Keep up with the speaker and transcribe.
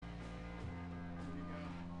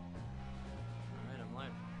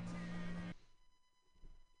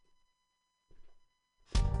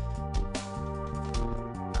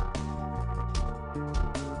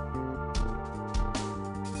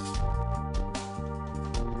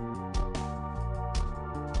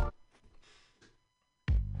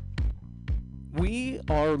We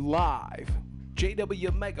are live.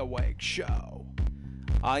 TheJWMegawegShow.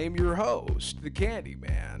 I am your host, the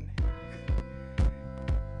Candyman.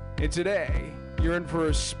 And today, you're in for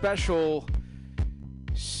a special...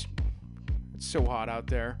 It's so hot out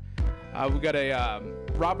there. We got a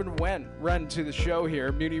Robin Wren to the show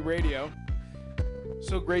here, MutinyRadio.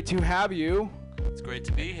 So great to have you. It's great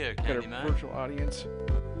to be here, Candyman. Got a virtual audience.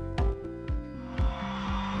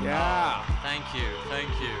 Yeah. Oh, thank you.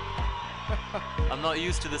 I'm not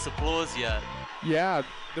used to this applause yet. Yeah,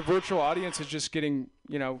 the virtual audience is just getting,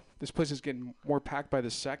 this place is getting more packed by the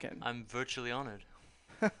second. I'm virtually honored.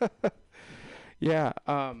 Yeah.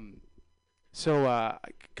 So,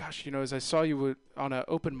 gosh, as I saw you on an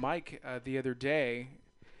open mic the other day.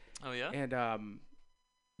 Oh, yeah? And, I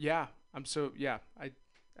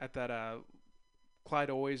at that Clyde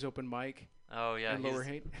Always open mic. Oh, yeah. In Lower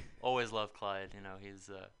Haight. Always loved Clyde. He's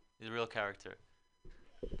a real character.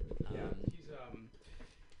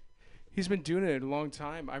 He's been doing it a long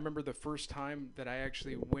time. I remember the first time that I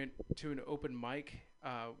actually went to an open mic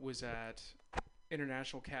was at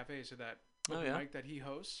International Cafe, so that open mic that he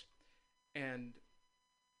hosts, and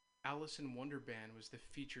Alice in Wonder Band was the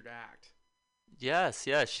featured act. Yes,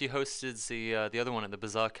 yeah, she hosted the other one at the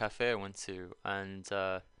Bazaar Cafe I went to, and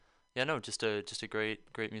just a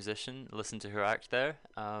great musician. Listened to her act there.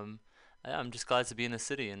 I'm just glad to be in the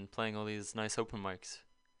city and playing all these nice open mics.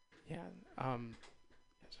 Yeah.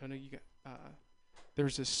 So I know you got. There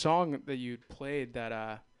was this song that you played that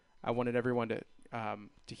I wanted everyone to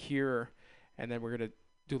hear, and then we're gonna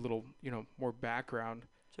do a little, more background.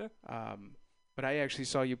 Sure. But I actually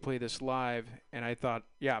saw you play this live, and I thought,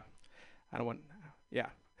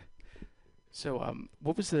 So,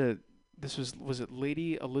 what was was it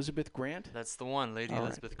Lady Elizabeth Grant? That's the one, Lady All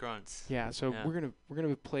Elizabeth Grant. Yeah. So we're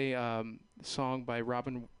gonna play a song by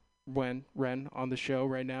Robin Wren on the show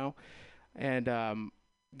right now, and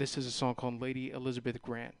this is a song called Lady Elizabeth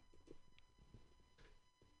Grant.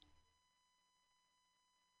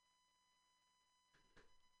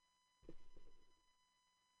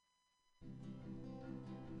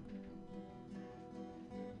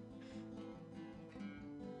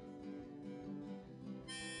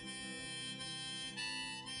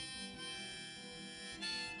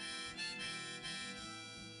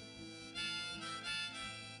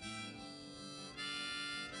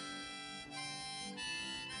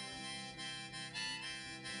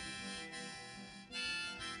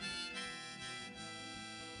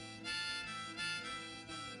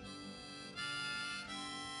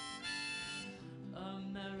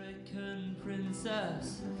 American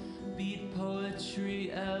princess, beat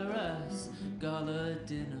poetry heiress, gala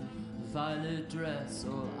dinner, violet dress,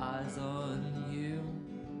 all eyes on you.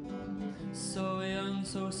 So young,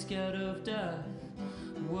 so scared of death,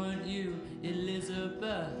 weren't you,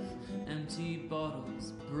 Elizabeth? Empty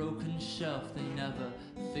bottles, broken shelf, they never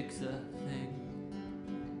fix a thing.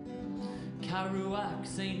 Kerouac,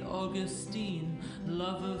 St. Augustine,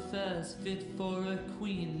 love affairs fit for a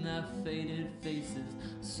queen. Their faded faces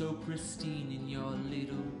so pristine in your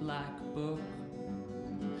little black book.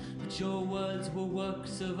 But your words were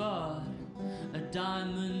works of art, a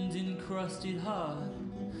diamond encrusted heart,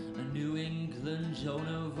 a New England Joan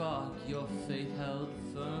of Arc. Your faith held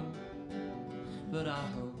firm, but I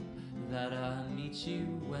hope that I meet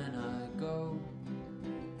you when I go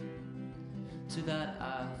to that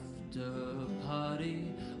after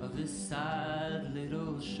party of this sad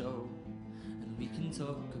little show, and we can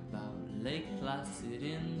talk about Lake Placid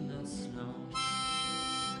in the snow.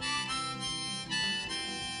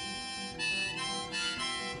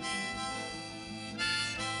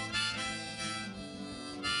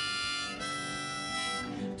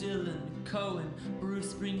 Dylan, Cohen,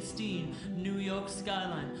 Bruce Springsteen, New York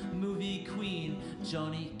skyline, movie queen,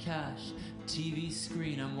 Johnny Cash, TV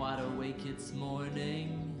screen. I'm wide awake, it's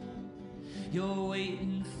morning. You're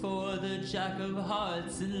waiting for the Jack of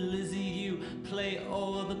Hearts, and Lizzie, you play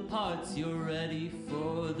all the parts. You're ready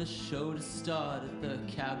for the show to start at the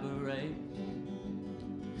cabaret.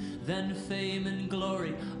 Then fame and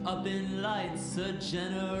glory up in lights, a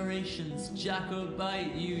generation's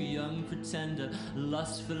Jacobite. You young pretender,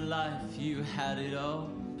 lust for life, you had it all.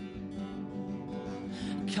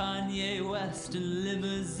 Kanye West and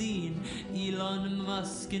limousine, Elon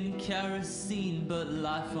Musk and kerosene. But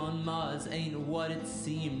life on Mars ain't what it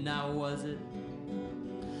seemed, now was it?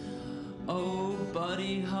 Oh,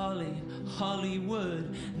 Buddy Holly,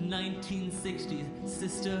 Hollywood, 1960s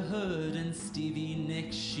sisterhood, and Stevie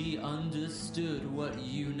Nicks, she understood what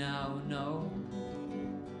you now know.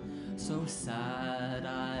 So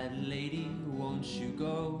sad-eyed lady, won't you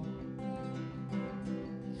go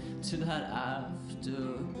to that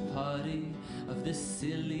after party of this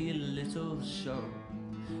silly little show,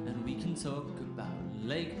 and we can talk about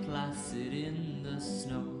Lake Placid in the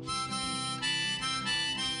snow.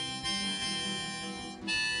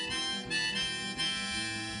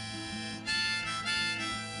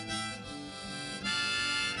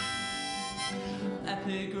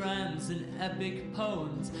 Epigrams and epic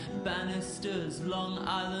poems, banisters, Long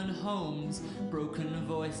Island homes, broken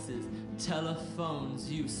voices,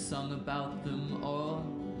 telephones, you sung about them all.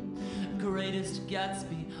 Greatest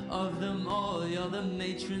Gatsby of them all, you're the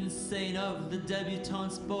matron saint of the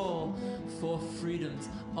debutante's ball. For freedoms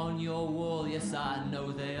on your wall, yes I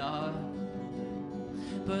know they are.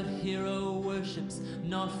 But hero worship's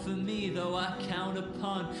not for me, though I count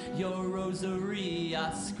upon your rosary.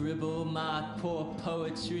 I scribble my poor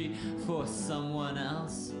poetry for someone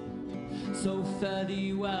else. So fare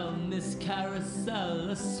thee well, Miss Carousel,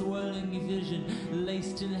 a swirling vision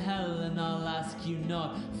laced in hell, and I'll ask you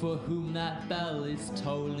not for whom that bell is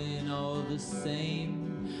tolling all the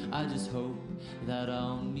same. I just hope that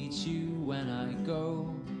I'll meet you when I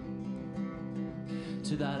go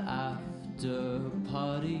to that after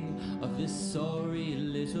party of this sorry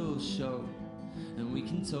little show, and we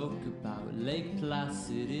can talk about Lake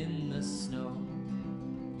Placid in the snow.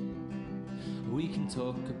 We can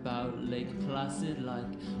talk about Lake Placid like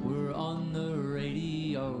we're on the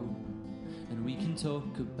radio, and we can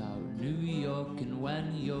talk about New York and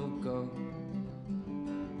when you'll go.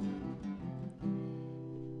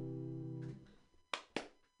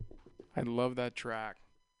 I love that track.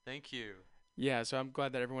 Thank you. Yeah, so I'm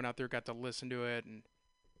glad that everyone out there got to listen to it, and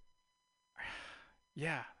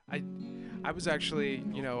yeah, I was actually,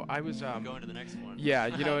 you know, I was going to the next one. Yeah,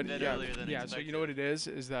 you know, yeah. So you know what it is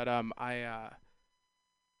that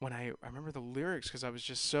when I remember the lyrics, because I was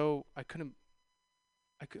just so I couldn't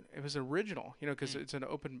it was original, you know, because it's an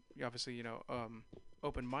open, obviously, you know,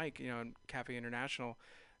 open mic, you know, in Cafe International,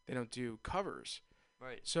 they don't do covers,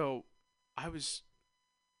 right? So I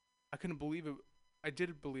couldn't believe it. I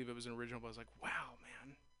did believe it was an original, but I was like, wow,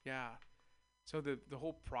 man, yeah. So the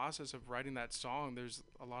whole process of writing that song, there's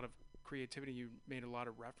a lot of creativity. You made a lot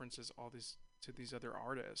of references to these other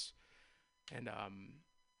artists, and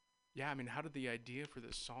yeah, I mean, how did the idea for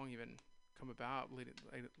this song even come about,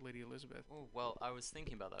 Lady Elizabeth? Oh, well, I was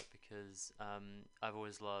thinking about that because I've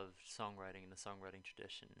always loved songwriting and the songwriting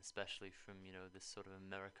tradition, especially from, you know, this sort of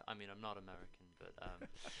America. I mean, I'm not American, but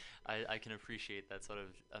I can appreciate that sort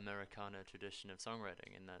of Americana tradition of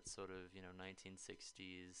songwriting and that sort of, you know,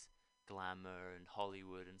 1960s glamour and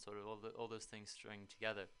Hollywood and sort of all those things string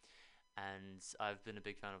together. And I've been a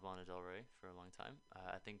big fan of Lana Del Rey for a long time.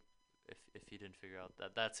 I think if you didn't figure out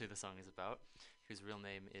that's who the song is about, whose real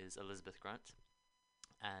name is Elizabeth Grant.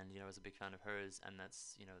 And, you know, I was a big fan of hers, and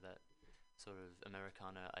that's, you know, that sort of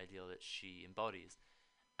Americana ideal that she embodies.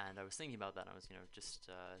 And I was thinking about that, and I was, you know, just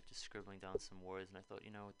scribbling down some words, and I thought,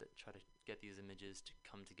 you know, try to get these images to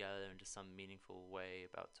come together into some meaningful way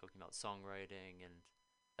about talking about songwriting and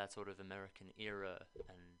that sort of American era,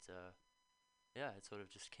 and yeah, it sort of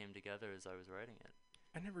just came together as I was writing it.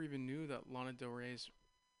 I never even knew that Lana Del Rey's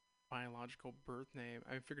biological birth name.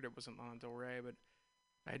 I figured it wasn't Lana Del Rey, but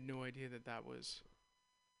I had no idea that was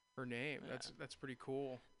her name. Yeah. That's pretty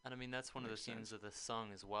cool. And I mean, that's one of the themes of the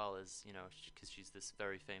song as well, is, you know, because she's this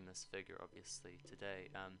very famous figure, obviously, today,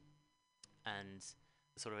 and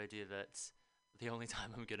the sort of idea that the only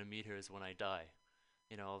time I'm gonna meet her is when I die.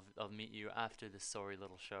 You know, I'll meet you after this sorry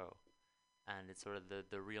little show, and it's sort of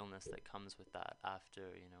the realness that comes with that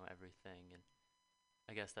after, you know, everything. And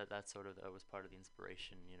I guess that was part of the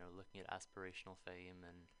inspiration, you know, looking at aspirational fame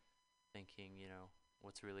and thinking, you know,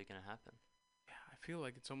 what's really going to happen. Yeah, I feel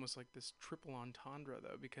like it's almost like this triple entendre,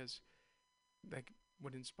 though, because like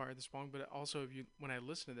what inspired the song, but also when I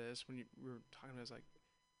listen to this, when we were talking about, it's like,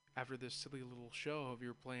 after this silly little show of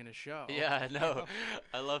you're playing a show. Yeah, I know.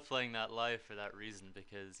 I love playing that live for that reason,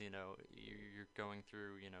 because, you know, you're going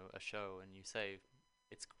through, you know, a show, and you say,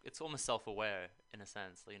 it's almost self-aware in a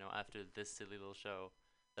sense, you know, after this silly little show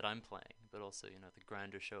that I'm playing, but also, you know, the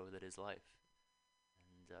grander show that is life,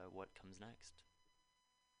 and what comes next,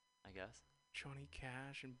 I guess. Johnny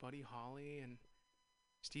Cash and Buddy Holly and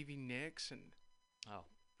Stevie Nicks and... Oh,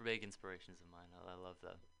 big inspirations of mine. I love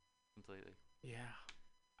that completely. Yeah.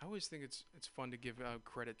 I always think it's fun to give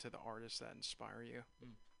credit to the artists that inspire you.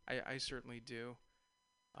 I certainly do.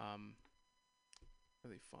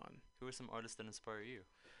 Really fun. Who are some artists that inspire you?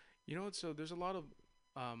 You know what? So there's a lot of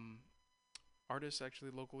artists actually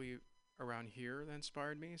locally around here that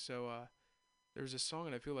inspired me. So there's a song,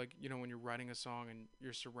 and I feel like, you know, when you're writing a song and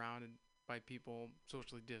you're surrounded by people,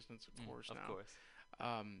 socially distanced, of course. Of now. Course.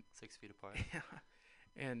 6 feet apart. Yeah.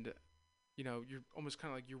 And you're almost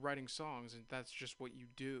kind of like you're writing songs, and that's just what you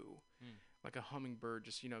do. Mm. Like a hummingbird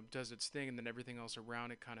just does its thing, and then everything else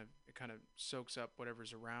around it kind of soaks up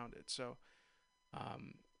whatever's around it. So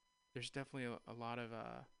there's definitely a lot of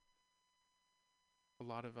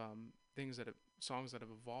things songs that have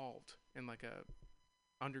evolved in like a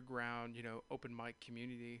underground open mic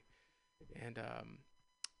community. And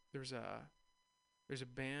there's a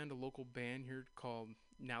local band here called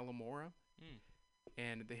Nalamora, Mm.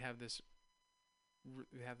 and they have this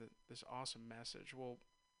awesome message. Well,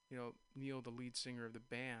 Neil, the lead singer of the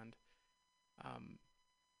band,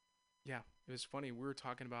 yeah, it was funny. We were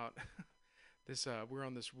talking about this. We were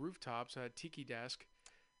on this rooftop, so I had Tiki Desk,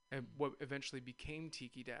 and what eventually became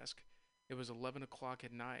Tiki Desk. It was 11 o'clock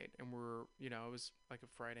at night, and it was like a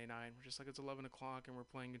Friday night. We're just like, it's 11 o'clock, and we're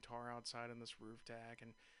playing guitar outside on this roof deck,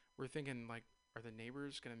 and we're thinking, like, are the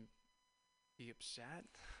neighbors going to be upset?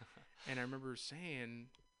 And I remember saying,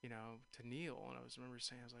 to Neil, and I was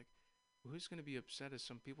like, who's going to be upset is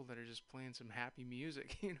some people that are just playing some happy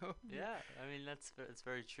music, Yeah, I mean, that's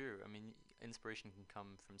very true. I mean, inspiration can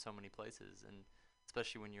come from so many places, and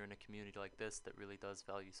especially when you're in a community like this that really does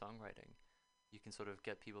value songwriting. You can sort of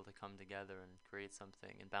get people to come together and create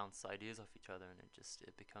something and bounce ideas off each other, and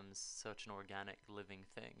it becomes such an organic living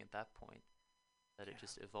thing at that point that it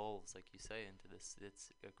just evolves, like you say, into this.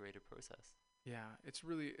 It's a greater process. Yeah, it's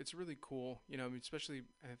really cool. I mean, especially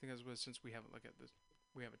I think as well, since we have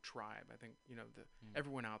we have a tribe. I think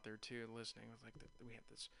everyone out there too listening was like we have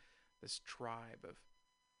this tribe of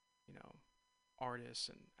artists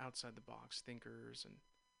and outside the box thinkers and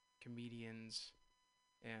comedians,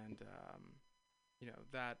 and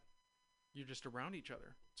that you're just around each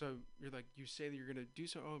other. So you're like, you say that you're gonna do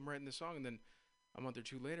so. Oh, I'm writing this song, and then a month or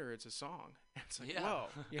two later, it's a song. And it's like, whoa,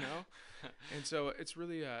 And so it's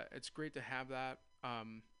really it's great to have that.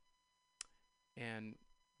 And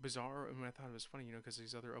Bizarre. I mean, I thought it was funny, because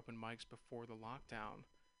these other open mics before the lockdown,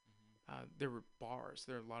 there were bars.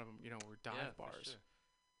 There were a lot of them, were dive bars.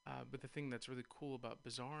 Sure. But the thing that's really cool about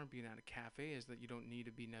Bizarre and being at a cafe is that you don't need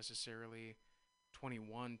to be necessarily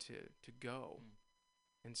 21 to go. Mm.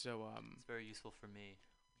 And so it's very useful for me.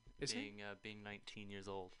 Is being 19 years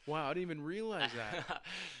old. Wow, I didn't even realize that.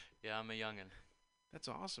 Yeah, I'm a youngin'. That's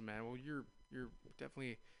awesome, man. Well, you're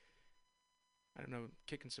definitely, I don't know,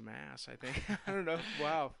 kicking some ass, I think. I don't know.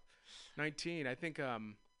 Wow. 19. I think there's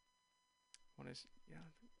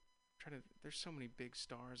so many big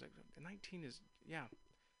stars. Like 19 is, yeah.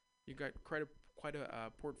 You got quite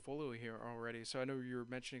a portfolio here already. So I know you were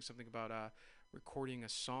mentioning something about recording a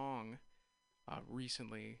song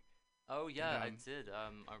recently. Oh yeah, I did.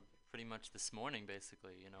 Pretty much this morning,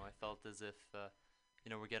 basically. I felt as if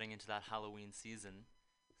we're getting into that Halloween season,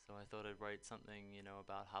 so I thought I'd write something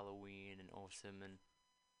about Halloween and autumn and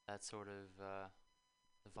that sort of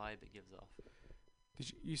the vibe it gives off.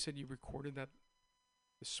 You said you recorded that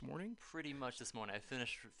this morning? Pretty much this morning. I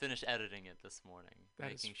finished editing it this morning,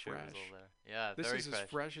 making sure it was all there. Yeah, this very is fresh. As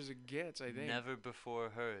fresh as it gets, I think. Never before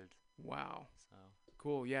heard. Wow. So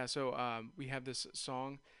cool. Yeah. So we have this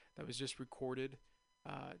song that was just recorded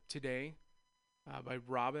today by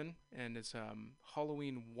Robin, and it's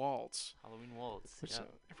Halloween Waltz. Halloween Waltz. Which, yeah.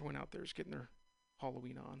 Everyone out there is getting their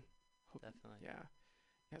Halloween on. Definitely. Yeah.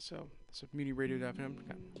 Yeah. So MutinyRadio.fm.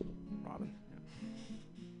 Got Robin. Yeah.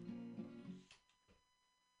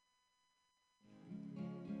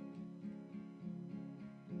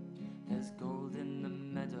 There's gold in the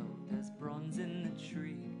meadow, there's bronze in the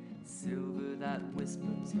tree, silver that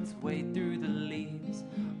whispers its way through the leaves.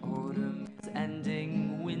 Autumn is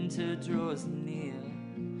ending, winter draws near.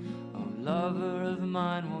 Oh, lover of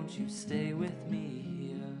mine, won't you stay with me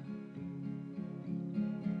here?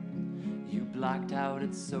 You blacked out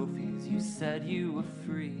at Sophie's, you said you were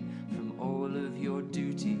free from all of your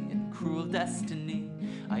duty and cruel destiny.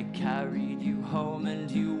 I carried you home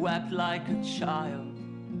and you wept like a child.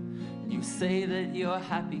 You say that you're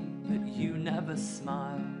happy, but you never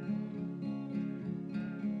smile.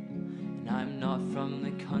 And I'm not from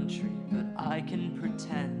the country, but I can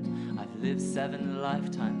pretend. I've lived 7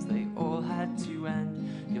 lifetimes, they all had to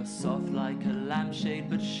end. You're soft like a lampshade,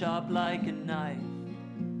 but sharp like a knife.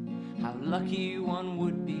 How lucky one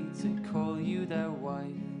would be to call you their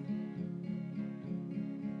wife.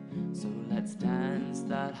 So let's dance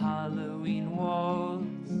that Halloween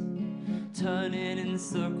waltz, turning in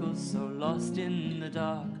circles, so lost in the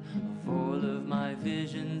dark. Of all of my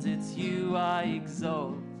visions, it's you I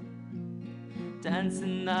exalt,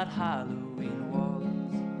 dancing that Halloween waltz.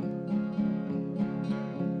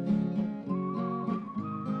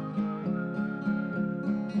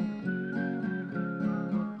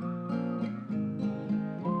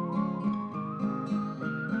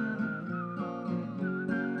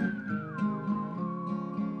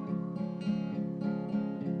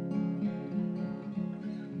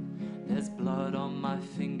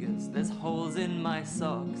 There's holes in my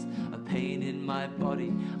socks, a pain in my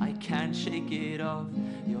body, I can't shake it off.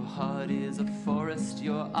 Your heart is a forest,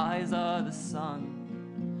 your eyes are the sun.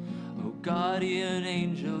 Oh, guardian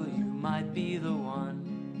angel, you might be the one.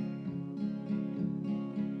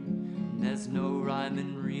 There's no rhyme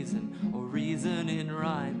in reason, or reason in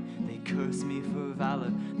rhyme. They curse me for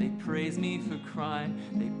valor, they praise me for crime.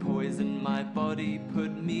 They poison my body,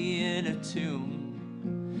 put me in a tomb.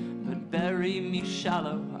 But bury me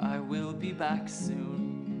shallow, I will be back soon.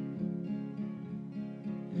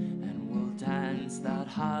 And we'll dance that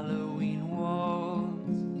Halloween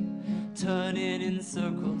waltz, turning in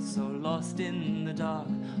circles, so lost in the dark.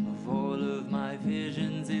 Of all of my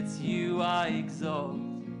visions, it's you I exalt,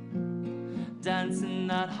 dancing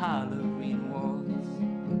that Halloween waltz.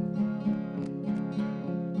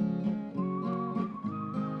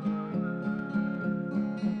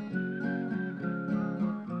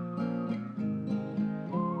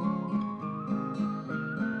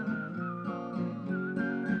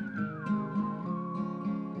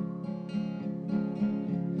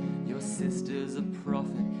 Your sister's a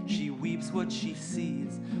prophet, she weeps what she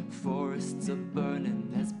sees. Forests are burning,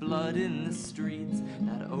 there's blood in the streets.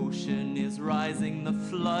 That ocean is rising, the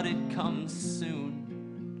flood it comes soon.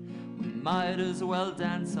 We might as well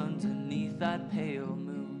dance underneath that pale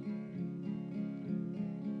moon.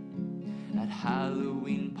 At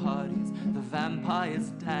Halloween parties, the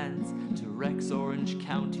vampires dance to Rex Orange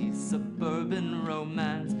County's suburban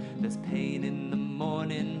romance. There's pain in the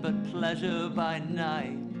morning, but pleasure by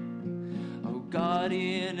night. Oh,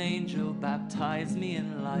 guardian angel, baptize me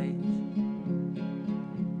in light.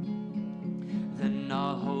 Then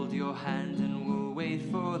I'll hold your hand and we'll wait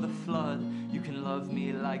for the flood. You can love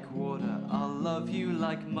me like water, I'll love you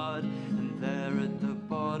like mud. And there at the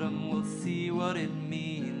bottom we'll see what it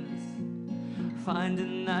means,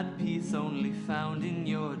 finding that peace only found in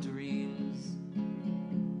your dreams.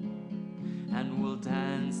 And we'll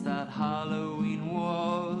dance that Halloween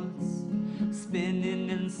waltz, spinning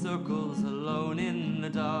in circles alone in the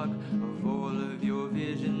dark. Of all of your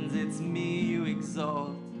visions, it's me you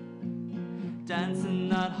exalt, dancing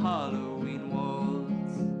that Halloween waltz.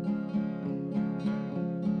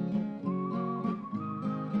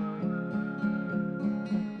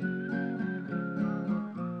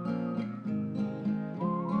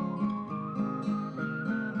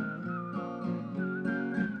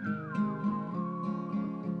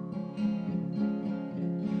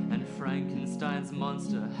 And Frankenstein's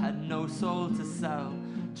monster had no soul to sell,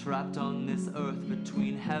 trapped on this earth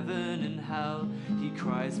between heaven and hell. He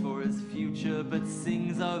cries for his future but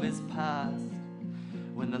sings of his past,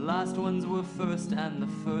 when the last ones were first and the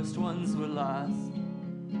first ones were last.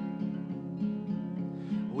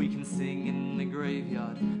 We can sing in the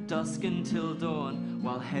graveyard, dusk until dawn,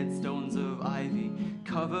 while headstones of ivy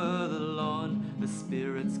cover the lawn. The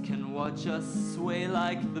spirits can watch us sway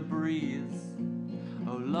like the breeze.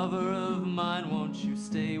 Oh, lover of mine, won't you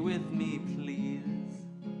stay with me, please?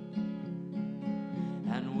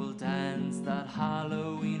 And we'll dance that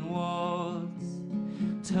Halloween waltz,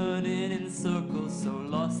 turning in circles, so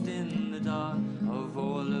lost in the dark. Of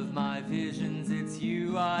all of my visions, it's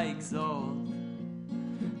you I exalt,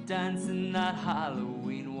 dancing that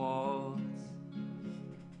Halloween waltz.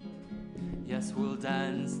 Yes, we'll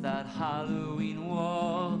dance that Halloween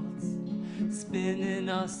waltz, spinning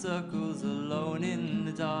our circles alone in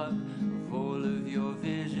the dark. Of all of your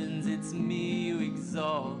visions, it's me you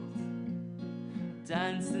exalt,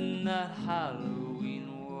 dancing that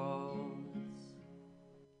Halloween waltz.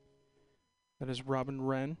 That is Robin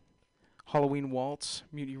Wren, Halloween Waltz,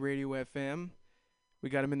 Mutiny Radio FM. We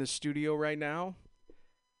got him in the studio right now.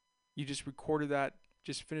 You just recorded that,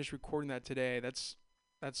 just finished recording that today. That's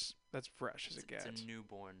fresh as it gets. It's a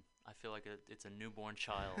newborn. I feel like it's a newborn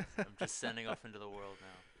child. I'm just sending off into the world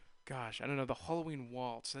now. Gosh, I don't know, the Halloween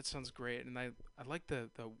Waltz. That sounds great, and I like the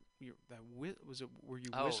was it, were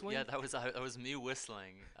you whistling? Oh yeah, that was me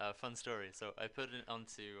whistling. Fun story. So I put it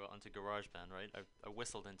onto GarageBand, right? I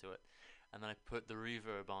whistled into it, and then I put the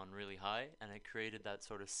reverb on really high, and it created that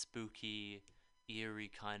sort of spooky, eerie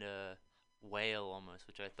kind of wail almost,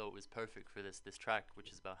 which I thought was perfect for this track,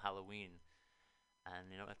 which is about Halloween.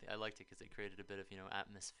 And I liked it because it created a bit of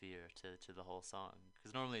atmosphere to the whole song.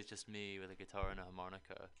 Because normally it's just me with a guitar and a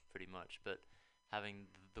harmonica, pretty much. But having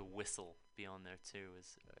the whistle be on there too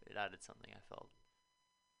it added something, I felt.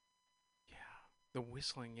 Yeah, the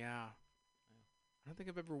whistling. Yeah. I don't think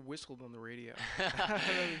I've ever whistled on the radio. That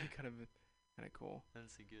would be kind of cool.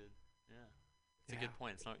 That's good. Yeah, it's a good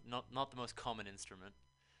point. It's not the most common instrument,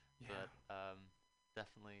 but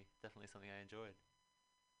definitely something I enjoyed.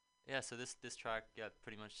 Yeah, so this track, yeah,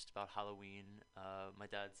 pretty much just about Halloween. My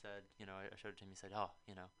dad said, I showed it to him. He said, "Oh,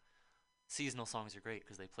 seasonal songs are great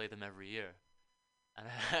because they play them every year." And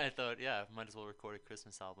I thought, yeah, might as well record a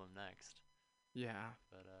Christmas album next. Yeah.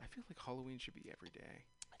 But I feel like Halloween should be every day.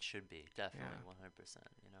 it should be definitely 100%.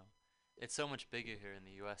 It's so much bigger here in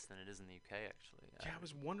the U.S. than it is in the U.K. Actually. Yeah, I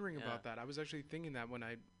was wondering about that. I was actually thinking that when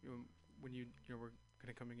when you were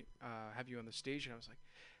gonna come have you on the station, I was like,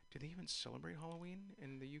 do they even celebrate Halloween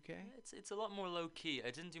in the UK? It's a lot more low key.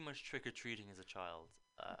 I didn't do much trick or treating as a child.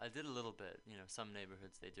 I did a little bit. Some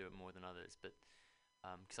neighborhoods they do it more than others, but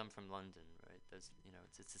because I'm from London, right? There's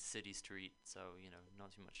it's a city street, so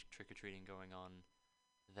not too much trick or treating going on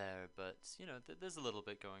there. But there's a little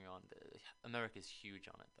bit going on. America's huge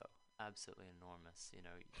on it though, absolutely enormous.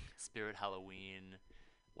 Spirit Halloween,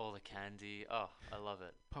 all the candy. Oh, I love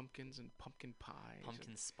it. Pumpkins and pumpkin pie.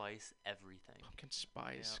 Pumpkin spice, everything. Pumpkin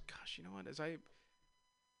spice. Yeah. Gosh, you know what?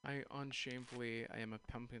 I unshamefully, I am a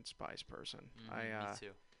pumpkin spice person. Me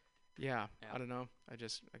too. Yeah, I don't know. I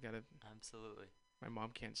gotta. Absolutely. My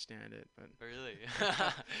mom can't stand it, but. Really?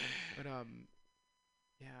 But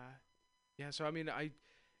yeah. So I mean,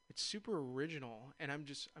 it's super original, and I'm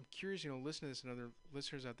curious. Listen to this, and other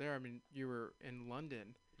listeners out there. I mean, you were in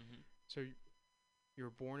London, so you were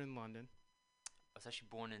born in London. I was actually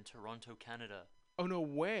born in Toronto, Canada. Oh no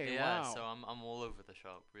way! Yeah, wow. So I'm all over the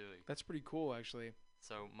shop, really. That's pretty cool, actually.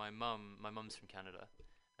 So my mum's from Canada,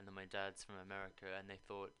 and then my dad's from America, and they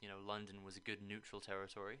thought London was a good neutral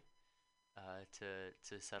territory,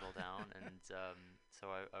 to settle down, and so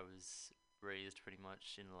I was raised pretty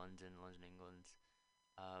much in London, England.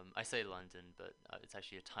 I say London, but it's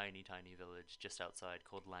actually a tiny village just outside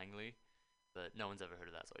called Langley, but no one's ever heard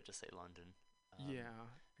of that, so I just say London. Yeah.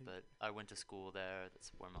 But I went to school there. That's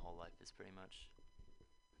where my whole life is pretty much.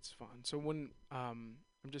 It's fun. So when I'm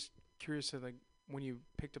just curious, like when you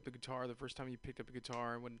picked up the guitar, the first time you picked up the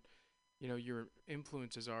guitar, when your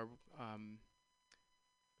influences are,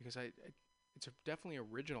 because it's definitely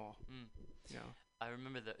original. I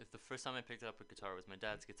remember that the first time I picked up a guitar was my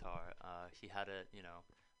dad's guitar. He had it,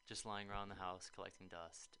 just lying around the house collecting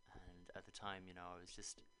dust. And at the time, I was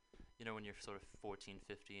just, when you're sort of 14,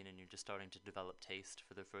 15 and you're just starting to develop taste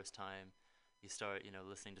for the first time, you start,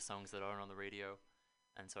 listening to songs that aren't on the radio.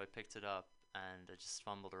 And so I picked it up and I just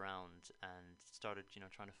fumbled around and started,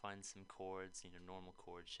 trying to find some chords, normal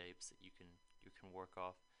chord shapes that you can work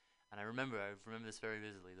off. And I remember this very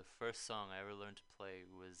vividly. The first song I ever learned to play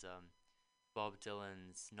was Bob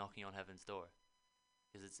Dylan's "Knocking on Heaven's Door,"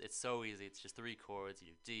 because it's so easy. It's just 3 chords.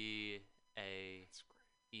 You do D, A,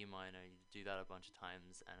 E minor. You do that a bunch of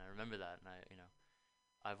times, and I remember that. And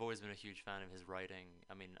I've always been a huge fan of his writing.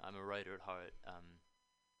 I mean, I'm a writer at heart.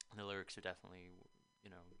 The lyrics are definitely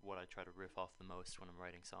what I try to riff off the most when I'm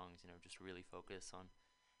writing songs. Just really focus on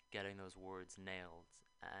getting those words nailed.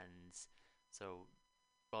 And so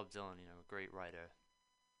Bob Dylan, a great writer.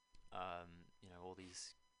 All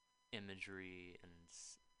these imagery and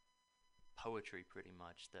poetry pretty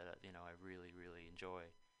much that I really enjoy.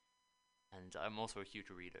 And I'm also a huge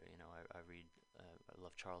reader. I read. I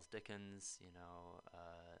love Charles Dickens.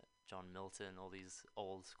 John Milton. All these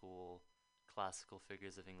old school classical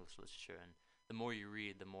figures of English literature. And the more you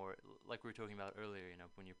read, the more, like we were talking about earlier,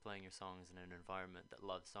 when you're playing your songs in an environment that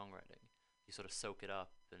loves songwriting, you sort of soak it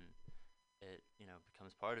up and it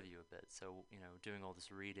becomes part of you a bit. So doing all this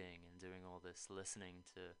reading and doing all this listening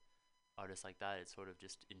to artists like that, it sort of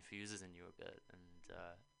just infuses in you a bit, and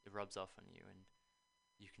it rubs off on you, and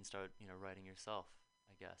you can start writing yourself,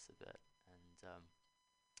 I guess, a bit. And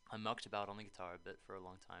I mucked about on the guitar a bit for a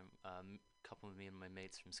long time. A couple of me and my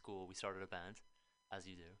mates from school, we started a band, as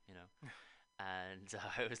you do, and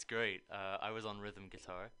it was great. I was on rhythm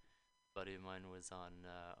guitar. Buddy of mine was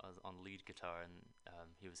on lead guitar, and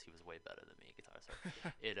he was way better than me at guitar, so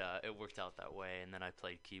it worked out that way. And then I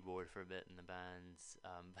played keyboard for a bit in the band.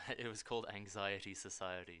 It was called Anxiety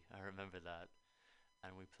Society. I remember that,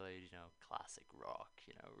 and we played classic rock,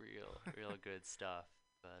 real good stuff.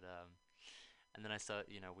 But and then I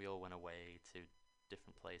started, we all went away to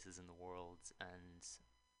different places in the world, and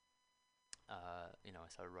I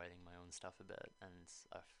started writing my own stuff a bit, and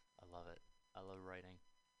I love it. I love writing.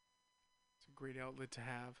 It's a great outlet to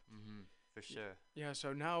have. For sure. Yeah.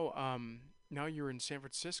 So now, now you're in San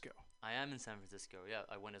Francisco. I am in San Francisco. Yeah,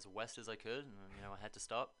 I went as west as I could, and I had to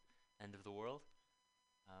stop. End of the world.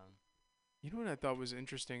 You know what I thought was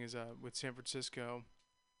interesting is with San Francisco,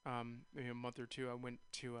 maybe a month or two, I went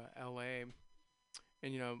to L.A.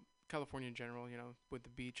 and California in general, with the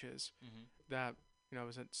beaches. That I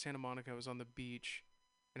was at Santa Monica. I was on the beach,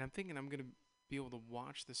 and I'm thinking I'm gonna be able to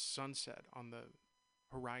watch the sunset on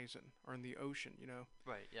horizon or in the ocean, you know.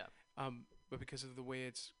 Right. Yeah. But because of the way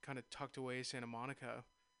it's kind of tucked away, Santa Monica,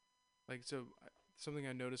 like so, something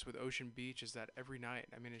I noticed with Ocean Beach is that every night,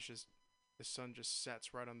 I mean, it's just the sun just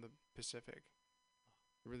sets right on the Pacific.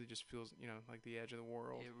 It really just feels, you know, like the edge of the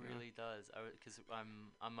world. It really does. Because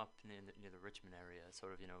I'm up near the Richmond area,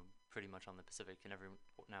 sort of, you know, pretty much on the Pacific, and every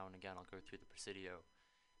now and again I'll go through the Presidio,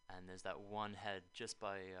 and there's that one head just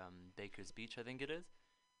by Baker's Beach, I think it is,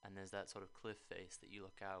 and there's that sort of cliff face that you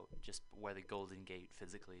look out just where the Golden Gate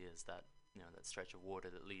physically is, that, you know, that stretch of water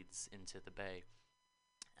that leads into the bay.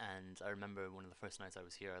 And I remember one of the first nights I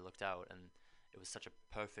was here, I looked out and it was such a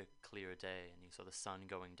perfect clear day, and you saw the sun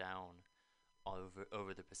going down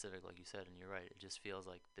over the Pacific, like you said, and you're right, it just feels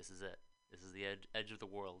like this is it. This is the edge of the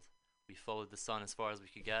world. We followed the sun as far as we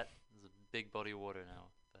could get. There's a big body of water now,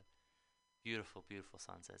 but beautiful, beautiful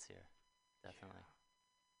sunsets here, definitely.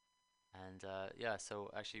 Yeah. And yeah,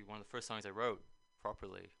 so actually one of the first songs I wrote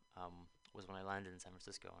properly was when I landed in San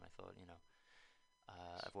Francisco, and I thought, you know,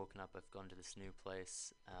 I've woken up, I've gone to this new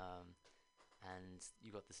place, and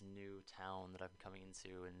you got this new town that I'm coming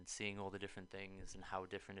into, and seeing all the different things and how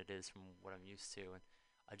different it is from what I'm used to. And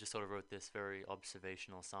I just sort of wrote this very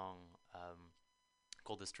observational song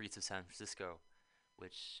called "The Streets of San Francisco,"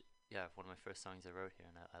 which, yeah, one of my first songs I wrote here,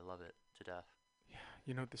 and I love it to death. Yeah,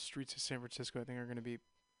 you know, the streets of San Francisco, I think, are going to be,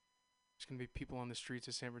 there's going to be people on the streets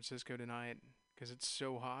of San Francisco tonight because it's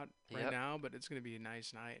so hot right now, but it's going to be a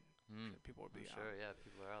nice night. People will be out. Sure, yeah,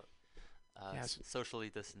 people are out. Socially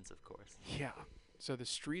distanced, of course. Yeah. So the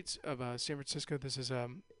streets of San Francisco, this is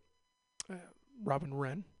Robin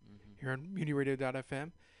Wren here on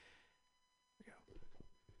MutinyRadio.fm.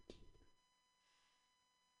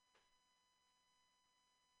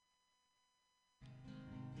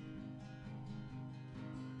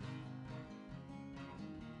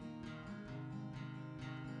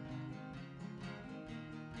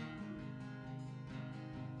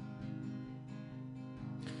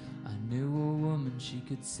 Knew a woman, she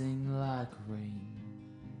could sing like rain.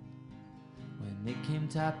 When it came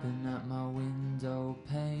tapping at my window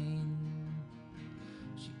pane,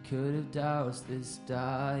 she could have doused this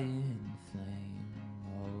dying flame.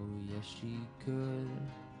 Oh yes she could.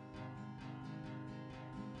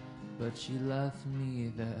 But she left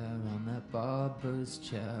me there on that barber's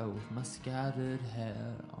chair with my scattered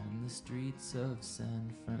hair on the streets of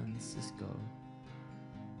San Francisco.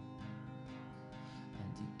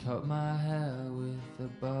 Cut my hair with a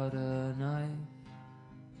butter knife,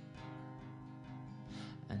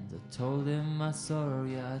 and I told him my sorrow,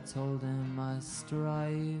 yeah, I told him my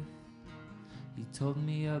strife. He told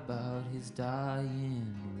me about his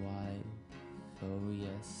dying wife, oh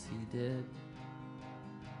yes he did.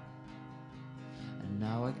 And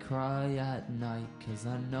now I cry at night, 'cause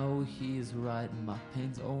I know he's right. My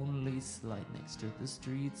pain's only slight next to the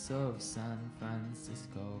streets of San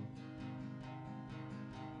Francisco.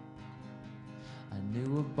 I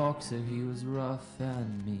knew a boxer, he was rough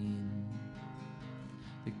and mean,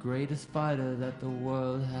 the greatest fighter that the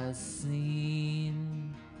world has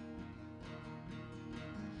seen,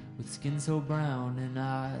 with skin so brown and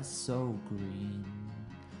eyes so green.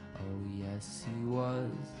 Oh yes he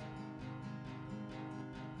was.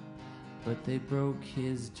 But they broke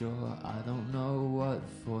his jaw, I don't know what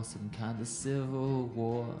for, some kind of civil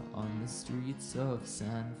war on the streets of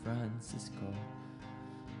San Francisco.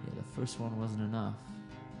 Yeah, the first one wasn't enough.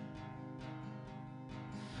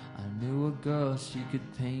 I knew a girl, she could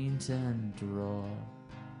paint and draw.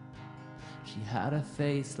 She had a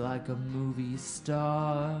face like a movie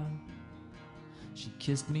star. She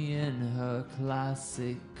kissed me in her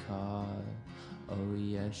classic car. Oh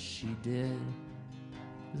yes she did.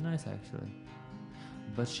 It was nice actually.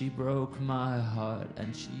 But she broke my heart,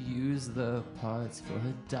 and she used the parts for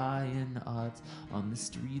her dying art on the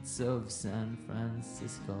streets of San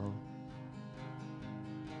Francisco.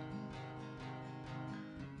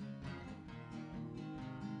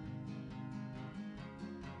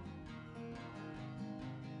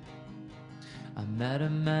 I met a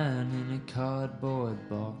man in a cardboard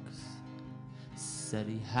box. Said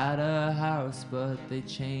he had a house, but they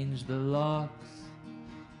changed the locks.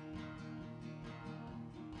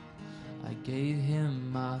 I gave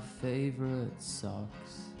him my favorite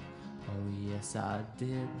socks. Oh yes I did.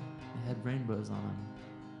 They had rainbows on them.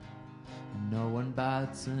 And no one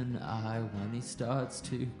bats an eye when he starts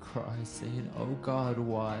to cry, saying, oh God,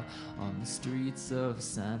 why? On the streets of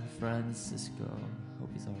San Francisco. Hope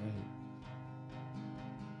he's alright.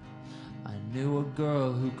 I knew a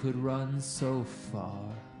girl who could run so far,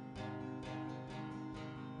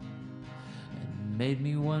 and made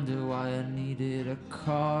me wonder why I needed a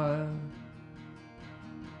car.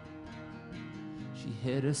 She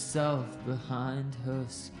hid herself behind her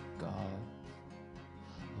scar.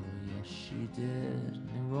 Oh yes she did,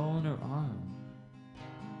 and rolling her arm.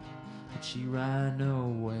 But she ran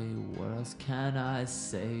away, what else can I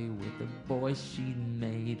say, with the boy she'd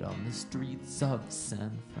made on the streets of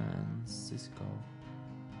San Francisco.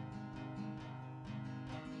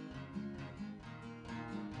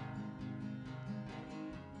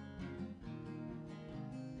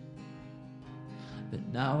 But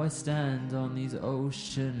now I stand on these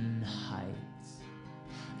ocean heights,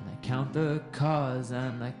 and I count the cars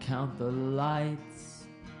and I count the lights.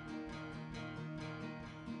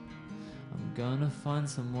 I'm gonna find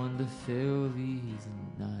someone to fill these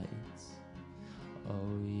nights.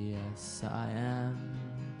 Oh yes I am.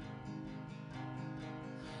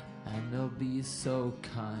 And they'll be so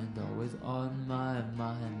kind, always on my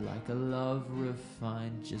mind, like a love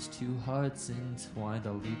refined, just two hearts entwined.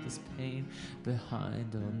 I'll leave this pain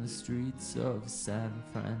behind on the streets of San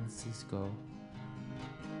Francisco.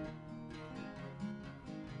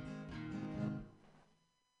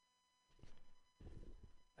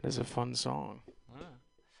 That is a fun song.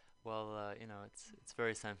 Well, it's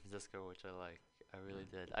very San Francisco, which I like. I really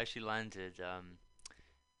did. I actually landed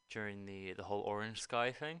during the whole orange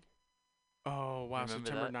sky thing. Oh, wow. Remember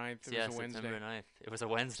September that? 9th. It Yeah, was a Wednesday. September 9th. It was a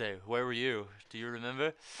Wednesday. Where were you? Do you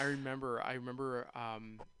remember? I remember,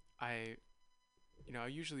 I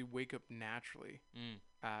usually wake up naturally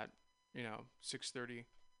at, 6:30,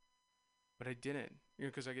 but I didn't,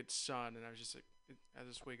 because I get sun and I was just like, I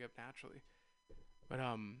just wake up naturally. But,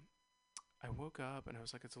 I woke up and I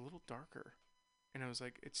was like, it's a little darker. And I was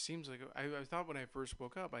like, it seems like, I thought when I first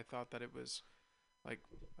woke up, I thought that it was like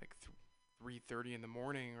 3:30 in the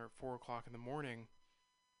morning or 4 o'clock in the morning.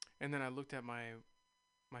 And then I looked at my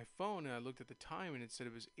phone and I looked at the time and it said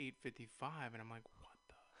it was 8:55, and I'm like, what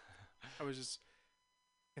the? I was just,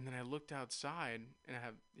 and then I looked outside and I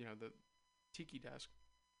have, the tiki desk,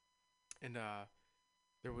 and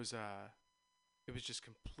there was it was just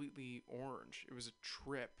completely orange. It was a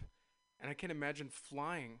trip, and I can't imagine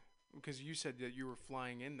flying, because you said that you were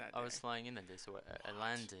flying in that day. I was flying in that day, so I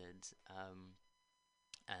landed,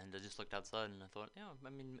 and I just looked outside and I thought, I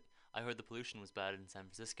mean, I heard the pollution was bad in San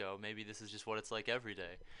Francisco. Maybe this is just what it's like every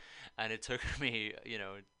day. And it took me,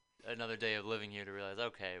 another day of living here to realize,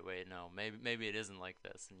 okay, wait, no, maybe it isn't like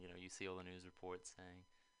this. And, you see all the news reports saying.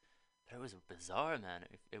 But it was bizarre, man.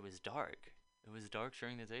 It was dark. It was dark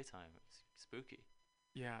during the daytime. It was spooky.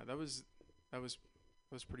 Yeah, that was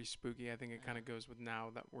pretty spooky. I think it kind of goes with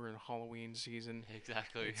now that we're in Halloween season.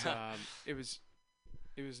 Exactly. It's,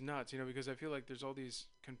 it was nuts, because I feel like there's all these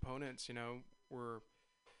components, we're,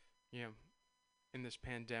 in this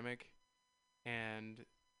pandemic, and,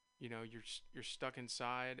 you're stuck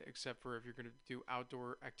inside, except for if you're going to do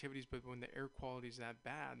outdoor activities. But when the air quality is that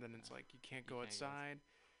bad, then it's like you can't go outside.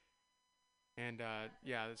 And,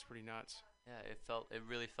 yeah, that's pretty nuts. Yeah, it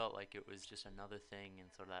really felt like it was just another thing,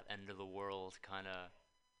 and sort of that end of the world kind of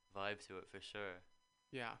vibe to it, for sure.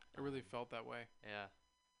 Yeah, it really felt that way. Yeah.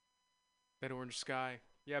 That orange sky.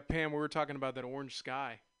 Yeah, Pam, we were talking about that orange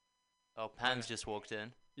sky. Oh, Pam's just walked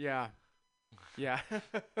in. Yeah. Yeah.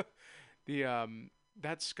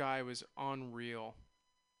 That sky was unreal.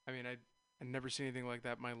 I mean, I'd never seen anything like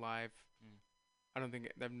that in my life. I don't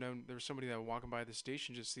think I've known. There was somebody that was walking by the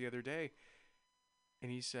station just the other day,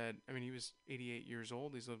 and he said, I mean, he was 88 years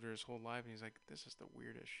old. He's lived there his whole life, and he's like, this is the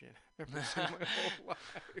weirdest shit I've ever seen in my whole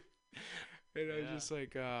life. And I was just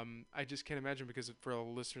like, I just can't imagine, because for all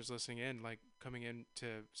the listeners listening in, like coming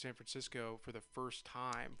into San Francisco for the first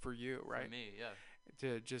time for you, right? For me, yeah.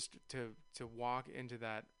 To walk into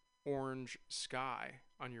that orange sky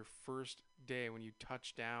on your first day when you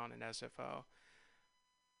touch down in SFO.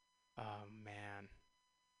 Oh man.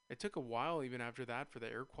 It took a while even after that for the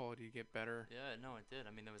air quality to get better. Yeah, no, it did.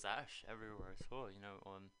 I mean, there was ash everywhere as well,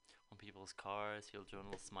 on people's cars. You'll join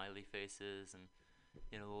little smiley faces and,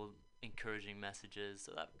 little encouraging messages.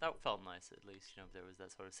 So that felt nice, at least. There was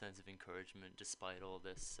that sort of sense of encouragement despite all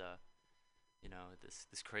this,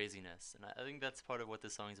 this craziness. And I think that's part of what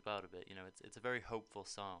this song's about a bit. It's a very hopeful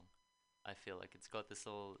song. I feel like it's got this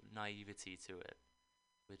little naivety to it,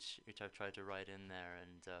 which I've tried to write in there,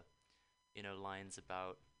 and lines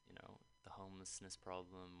about the homelessness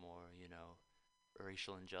problem, or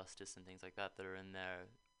racial injustice and things like that are in there,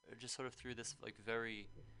 are just sort of through this like very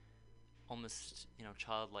almost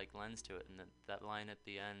childlike lens to it. And that line at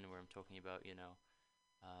the end where I'm talking about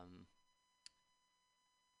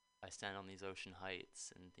I stand on these ocean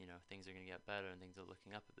heights, and things are gonna get better and things are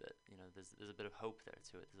looking up a bit. There's a bit of hope there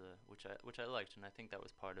to it, which I liked, and I think that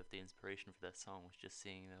was part of the inspiration for that song, was just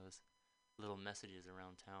seeing those little messages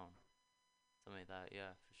around town, something like that.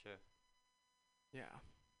 Yeah, for sure. Yeah,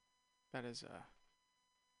 that is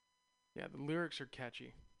yeah, the lyrics are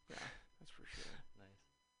catchy. Yeah, that's for sure. Nice.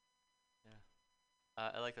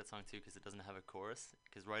 Yeah. I like that song too because it doesn't have a chorus.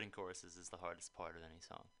 Because writing choruses is the hardest part of any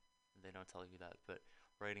song. They don't tell you that, but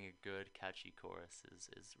writing a good, catchy chorus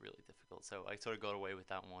is really difficult. So I sort of got away with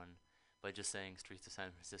that one by just saying "Streets of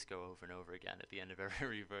San Francisco" over and over again at the end of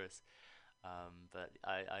every verse. But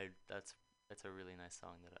that's a really nice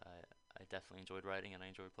song that I definitely enjoyed writing and I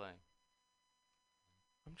enjoyed playing.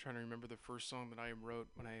 I'm trying to remember the first song that I wrote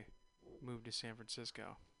when I moved to San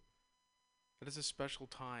Francisco. It is a special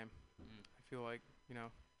time. Mm. I feel like, you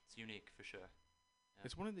know, It's unique for sure. Yeah.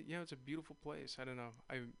 it's one of the, it's a beautiful place. I don't know.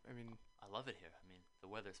 I mean, I love it here. I mean, the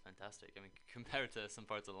weather's fantastic. I mean, compared to some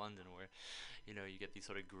parts of London where, you get these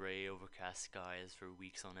sort of grey, overcast skies for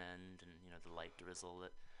weeks on end, and the light drizzle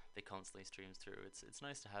that constantly streams through. It's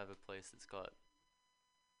nice to have a place that's got,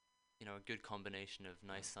 a good combination of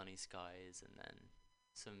nice sunny skies and then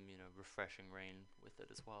some, refreshing rain with it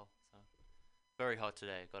as well. So very hot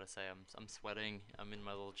today. Gotta say, I'm sweating. I'm in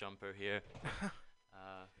my little jumper here.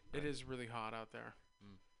 it is really hot out there.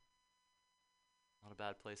 Mm. Not a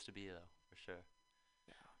bad place to be though, for sure.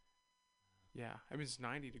 Yeah, I mean it's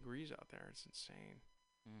 90 degrees out there. It's insane.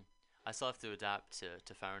 Mm. I still have to adapt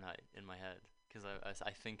to Fahrenheit in my head because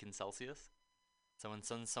I think in Celsius. So when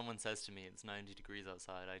someone says to me it's 90 degrees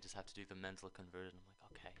outside, I just have to do the mental conversion. I'm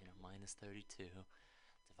like, okay, minus 32,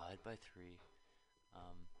 divide by 3.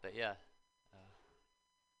 But yeah.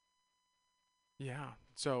 Yeah.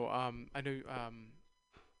 So I know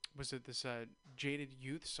was it this Jaded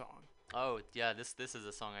Youth song? Oh yeah, this is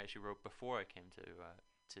a song I actually wrote before I came to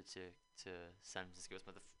San Francisco. It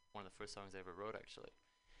was one of the first songs I ever wrote actually.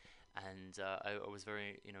 And I was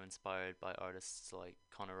very, inspired by artists like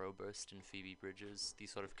Conor Oberst and Phoebe Bridgers,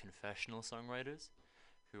 these sort of confessional songwriters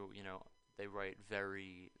who, they write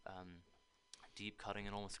very deep cutting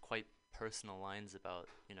and almost quite personal lines about,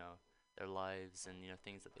 their lives and,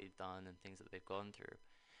 things that they've done and things that they've gone through.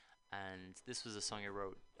 And this was a song I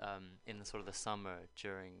wrote in the sort of the summer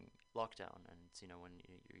during lockdown, and, when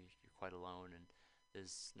you're quite alone and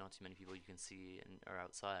there's not too many people you can see and are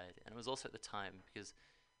outside. And it was also at the time because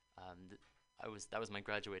that was my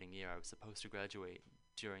graduating year. I was supposed to graduate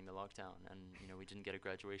during the lockdown, and we didn't get a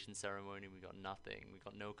graduation ceremony. We got nothing. We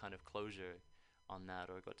got no kind of closure on that,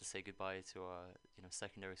 or got to say goodbye to our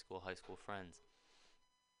secondary school, high school friends.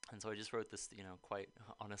 And so I just wrote this, quite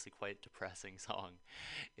honestly quite depressing song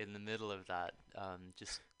in the middle of that,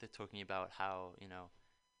 just talking about how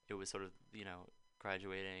it was sort of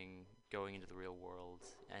graduating, going into the real world,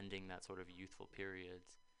 ending that sort of youthful period.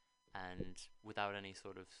 And without any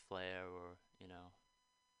sort of flair or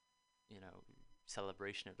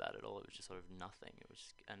celebration of that at all, it was just sort of nothing. It was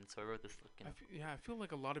just, and so I wrote this. I feel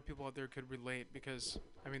like a lot of people out there could relate because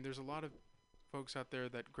I mean, there's a lot of folks out there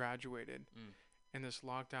that graduated in this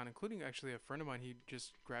lockdown, including actually a friend of mine. He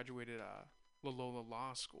just graduated Loyola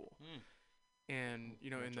Law School, and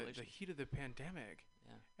in the heat of the pandemic,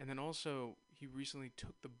 and then also he recently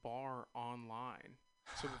took the bar online.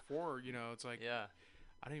 So before, it's like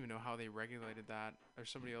I don't even know how they regulated that.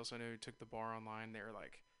 There's somebody else I know who took the bar online. They were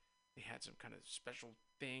like, they had some kind of special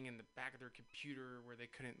thing in the back of their computer where they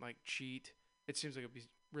couldn't like cheat. It seems like it'd be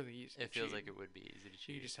really easy. It feels like it would be easy to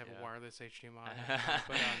cheat. You just have a wireless HDMI.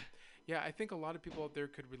 But yeah, I think a lot of people out there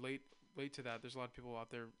could relate to that. There's a lot of people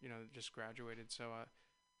out there, that just graduated. So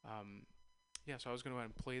yeah, so I was gonna go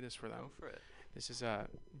ahead and play this for them. Go for it. This is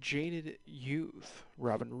Jaded Youth,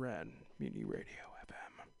 Robin Red, Mutiny Radio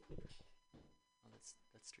FM.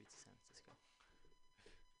 That's Streets of San Francisco.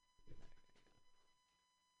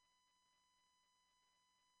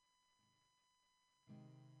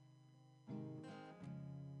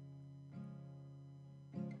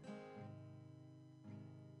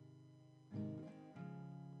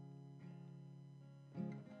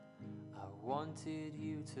 I wanted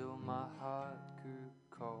you till my heart grew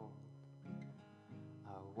cold.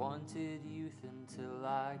 I wanted youth until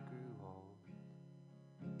I grew old.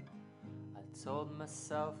 I told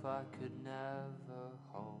myself I could never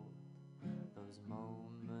hold those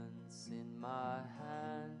moments in my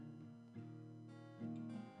hand.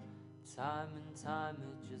 Time and time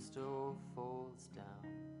it just all falls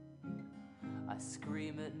down. I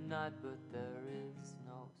scream at night but there is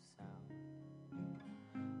no sound.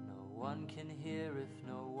 No one can hear if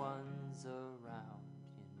no one's around.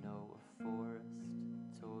 A forest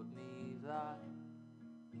told me that.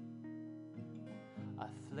 I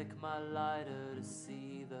flick my lighter to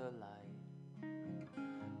see the light.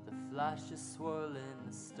 The flash is swirling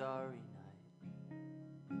the starry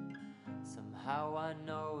night. Somehow I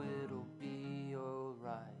know it'll be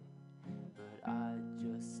alright, but but I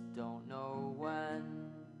just don't know when.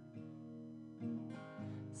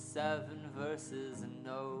 7 verses and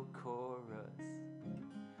no chorus.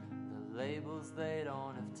 The labels, they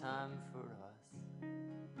don't have time for us.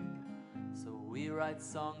 So we write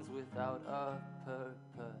songs without a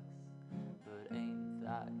purpose. But ain't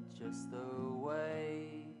that just the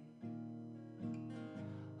way?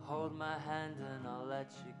 Hold my hand and I'll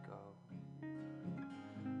let you go,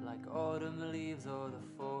 like autumn leaves or the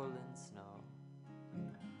falling snow.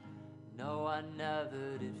 No, I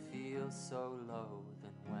never did feel so low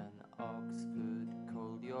than when Oxford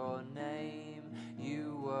called your name.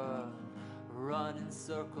 You were running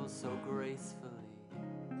circles so gracefully.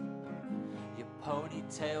 Your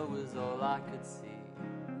ponytail was all I could see.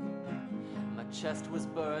 My chest was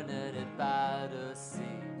burning at Battersea,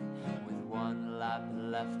 with one lap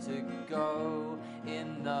left to go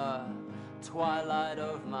in the twilight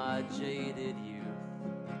of my jaded youth.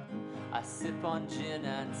 I sip on gin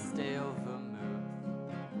and stale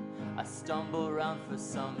vermouth. I stumble around for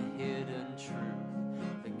some hidden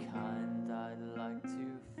truth, the kind I'd like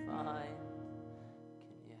to find.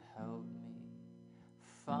 Can you help me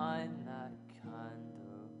find that kind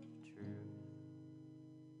of truth?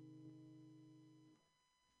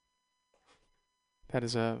 That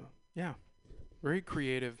is very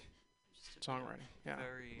creative songwriting. Yeah,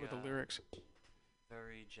 very, with the lyrics.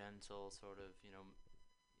 Very gentle, sort of,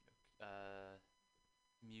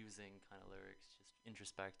 musing kind of lyrics, just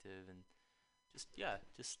introspective and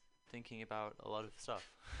just thinking about a lot of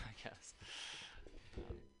stuff, I guess.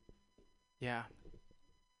 Yeah.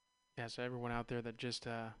 So everyone out there that just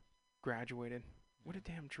graduated, what a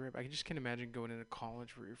damn trip! I just can't imagine going into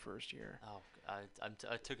college for your first year. Oh,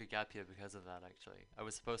 I took a gap year because of that. Actually, I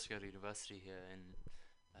was supposed to go to university here in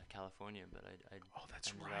California, but I Oh,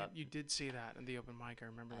 that's right. You did say that in the open mic. I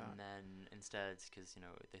remember that. And then instead, because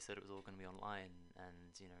they said it was all going to be online,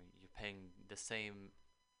 and you're paying the same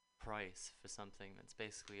price for something that's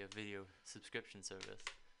basically a video subscription service.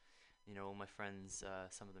 All my friends,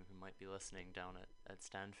 some of them who might be listening down at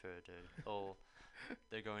Stanford, are all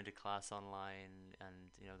they're going to class online,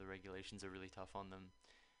 and the regulations are really tough on them.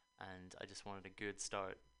 And I just wanted a good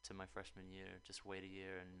start to my freshman year. Just wait a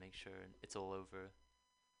year and make sure it's all over.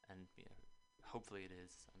 And hopefully it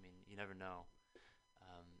is. I mean, you never know.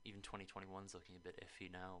 Even 2021's looking a bit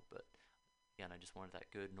iffy now, but again, I just wanted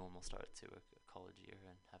that good normal start to a college year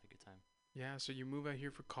and have a good time. Yeah. So you move out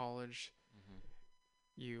here for college. Mm-hmm.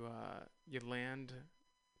 You land.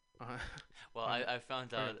 Well, I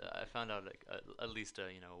found out like at least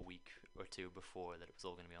a week or two before that it was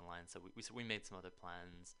all going to be online. So we made some other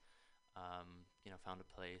plans. Found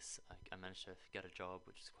a place. I managed to get a job,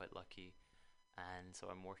 which is quite lucky. And so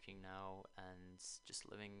I'm working now and just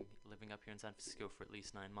living up here in San Francisco for at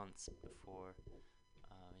least 9 months before,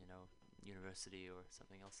 university or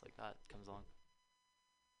something else like that comes along.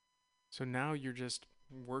 So now you're just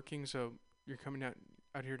working. So you're coming out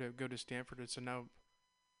here to go to Stanford. So now,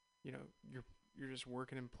 you're just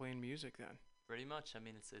working and playing music then. Pretty much. I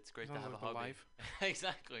mean, it's great to Sounds have like a hobby. life.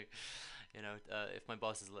 Exactly. If my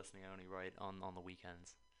boss is listening, I only write on the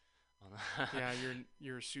weekends. Yeah,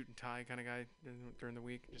 you're a suit and tie kind of guy during the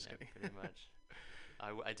week. Just kidding. Pretty much.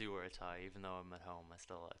 I do wear a tie, even though I'm at home. I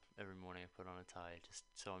still every morning I put on a tie just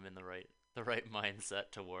so I'm in the right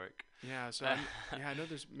mindset to work. Yeah. So I know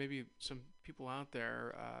there's maybe some people out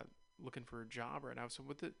there looking for a job right now. So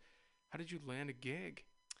how did you land a gig?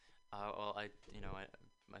 Well,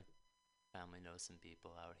 my family knows some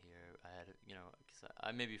people out here. I had, because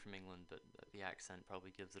I may be from England, but the accent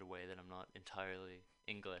probably gives it away that I'm not entirely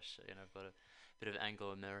English. I've got a bit of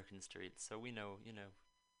Anglo-American streets, so we know,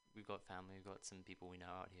 we've got family, we've got some people we know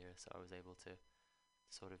out here, so I was able to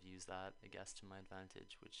sort of use that, I guess, to my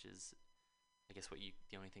advantage, which is, I guess,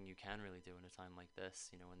 the only thing you can really do in a time like this,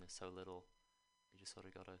 when there's so little. You just sort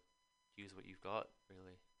of got to use what you've got,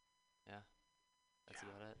 really. Yeah, that's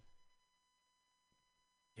about it.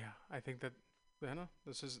 Yeah, I think that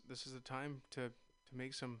this is the time to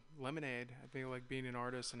make some lemonade. I think like being an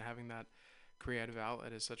artist and having that creative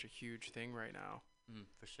outlet is such a huge thing right now.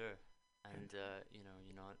 For sure. And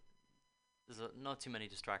there's not too many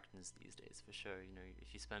distractions these days, for sure.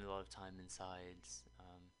 If you spend a lot of time inside,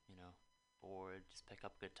 bored, just pick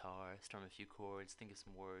up a guitar, strum a few chords, think of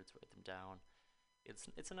some words, write them down.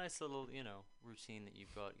 It's a nice little routine that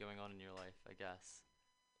you've got going on in your life, I guess.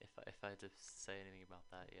 If I had to say anything about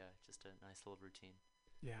that, yeah, just a nice little routine.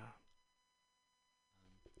 Yeah.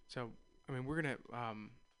 So I mean, you're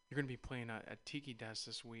gonna be playing at Tiki Desk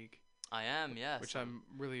this week. I am, yes. Which I'm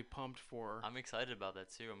really pumped for. I'm excited about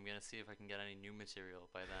that too. I'm gonna see if I can get any new material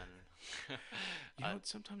by then.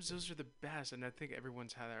 Sometimes those are the best, and I think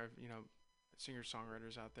everyone's had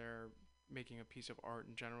singer-songwriters out there making a piece of art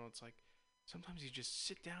in general. It's like sometimes you just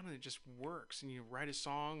sit down and it just works, and you write a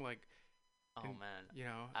song like. Oh And, man,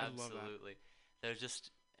 I love that. absolutely. They're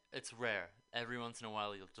just, it's rare. Every once in a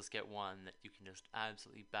while, you'll just get one that you can just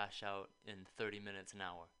absolutely bash out in 30 minutes, an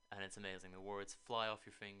hour, and it's amazing. The words fly off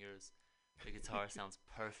your fingers. The guitar sounds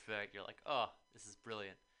perfect. You're like, oh, this is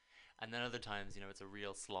brilliant. And then other times, it's a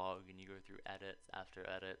real slog, and you go through edits after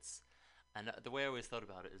edits. And the way I always thought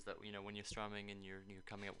about it is that when you're strumming and you're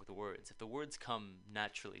coming up with the words, if the words come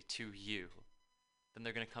naturally to you, then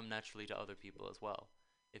they're going to come naturally to other people as well.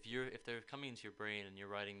 If they're coming into your brain and you're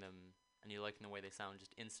writing them and you're liking the way they sound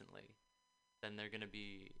just instantly, then they're going to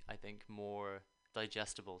be, I think, more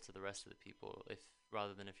digestible to the rest of the people,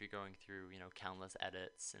 rather than if you're going through countless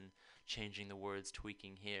edits and changing the words,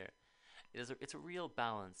 tweaking here. It's a real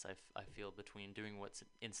balance, I feel, between doing what's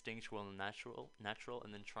instinctual and natural,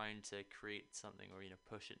 and then trying to create something or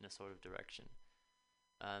push it in a sort of direction.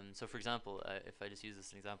 So for example, if I just use this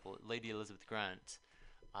as an example, Lady Elizabeth Grant,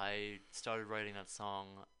 I started writing that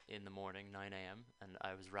song in the morning, 9 a.m., and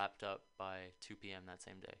I was wrapped up by 2 p.m. that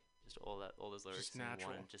same day. Just all those lyrics just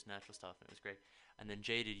natural. Just natural stuff, and it was great. And then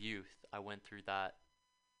Jaded Youth, I went through that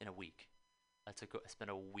in a week. I spent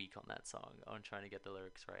a week on that song, on trying to get the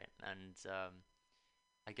lyrics right, and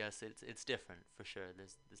I guess it's different for sure.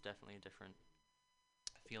 There's definitely a different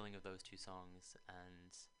feeling of those two songs,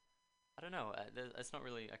 and I don't know. It's not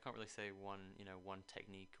really. I can't really say one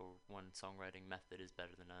technique or one songwriting method is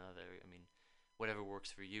better than another. I mean, whatever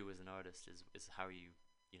works for you as an artist is how you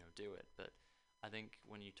do it. But I think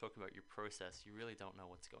when you talk about your process, you really don't know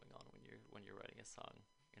what's going on when you're writing a song.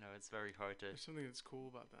 It's very hard to. There's something that's cool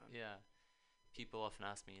about that. Yeah, people often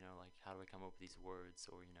ask me, like, how do I come up with these words,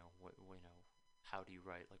 or what, how do you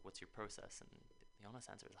write? Like, what's your process? And the honest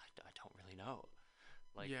answer is, I don't really know.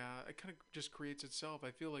 Like, yeah, it kind of just creates itself.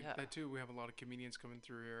 I feel like that too. We have a lot of comedians coming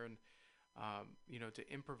through here, and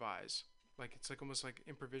to improvise. Like it's like almost like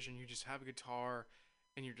improvisation. You just have a guitar,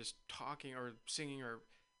 and you're just talking or singing,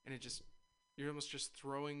 and you're almost just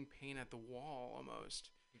throwing paint at the wall almost.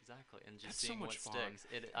 Exactly, and just That's seeing so much what fun.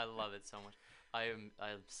 sticks. I love it so much. I'm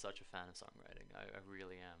such a fan of songwriting. I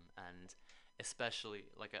really am, and especially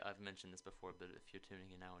like I've mentioned this before, but if you're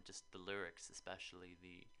tuning in now, just the lyrics, especially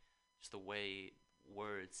just the way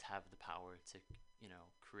words have the power to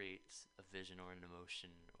create a vision or an emotion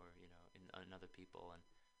or in other people, and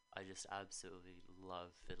I just absolutely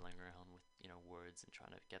love fiddling around with words and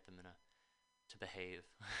trying to get them to behave.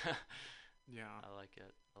 Yeah, I like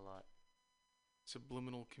it a lot.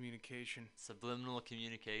 Subliminal communication,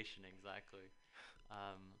 exactly.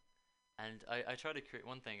 And I try to create,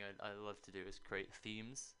 one thing I love to do is create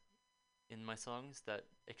themes in my songs that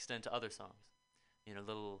extend to other songs.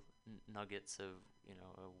 Little nuggets of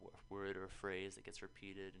a word or a phrase that gets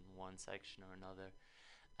repeated in one section or another.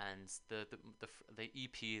 And the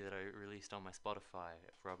EP that I released on my Spotify,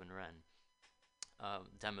 Robin Wren,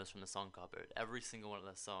 demos from the song cupboard. Every single one of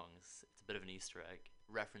those songs, it's a bit of an Easter egg,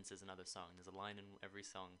 references another song. There's a line in every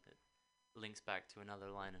song that links back to another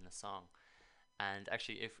line in a song. And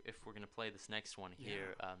actually, if we're gonna play this next one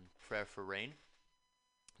here, "Prayer for Rain,"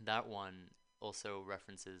 that one also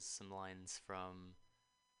references some lines from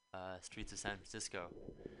Streets of San Francisco.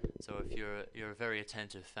 So if you're a very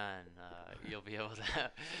attentive fan, you'll be able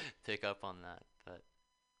to pick up on that. But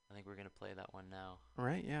I think we're gonna play that one now. All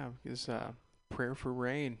right? Yeah, because "Prayer for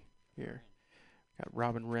Rain" here. Got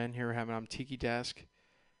Robin Wren here having on Tiki Desk.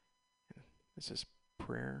 This is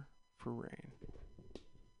 "Prayer for Rain."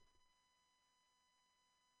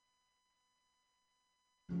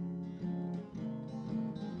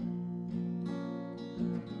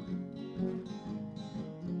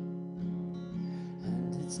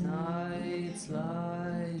 And it's nights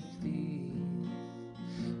like these,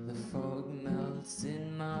 the fog melts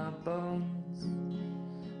in my bones.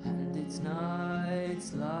 And it's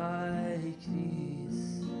nights like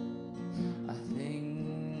these, I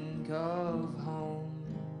think of home,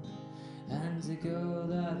 and a girl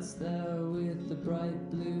that's there with the bright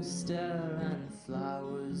blue stare and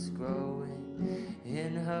flowers growing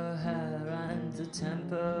in her hair, and a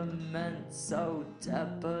temperament so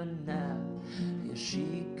debonair. Yeah,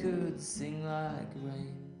 she could sing like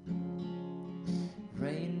rain.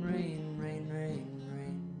 Rain, rain, rain, rain,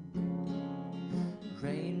 rain.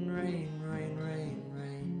 Rain, rain, rain, rain,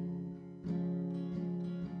 rain.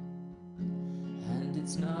 And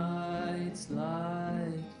it's nights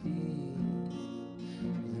like these,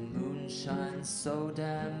 the moon shines so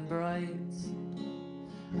damn bright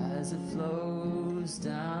as it flows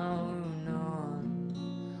down on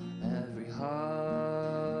every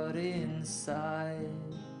heart inside.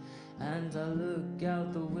 And I look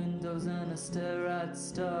out the windows and I stare at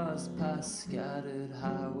stars past scattered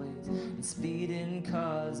highways and speeding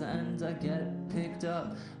cars. And I get picked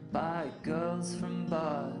up by girls from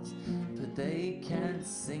bars, but they can't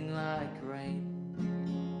sing like rain.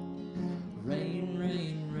 Rain,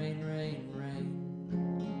 rain, rain, rain, rain.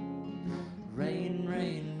 Rain,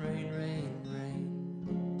 rain, rain, rain, rain.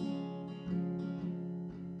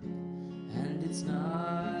 And it's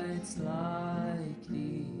nights like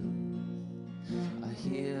these I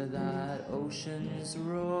hear that ocean's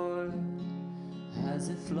roar as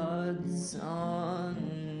it floods on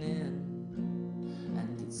in,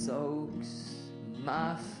 and it soaks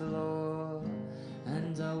my floor.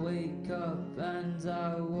 And I wake up and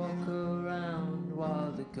I walk around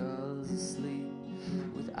while the girl's asleep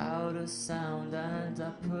without a sound. And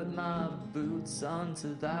I put my boots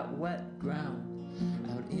onto that wet ground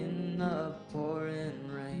out in the pouring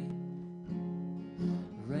rain.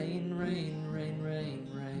 Rain, rain, rain, rain,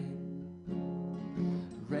 rain.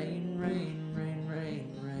 Rain, rain, rain, rain,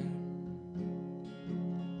 rain.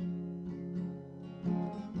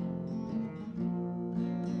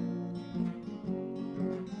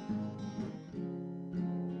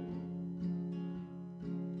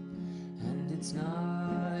 And it's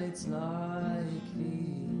nights like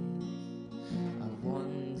these I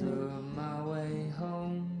wander my way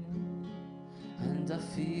home, and I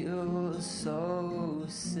feel so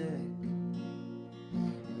sick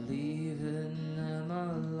leaving them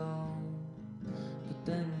alone. But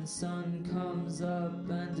then the sun comes up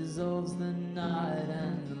and dissolves the night,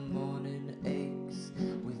 and the morning aches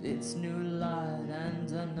with its new light.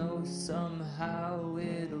 And I know somehow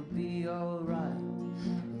it'll be alright.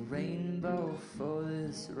 A rainbow for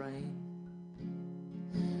this rain.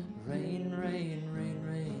 Rain, rain, rain,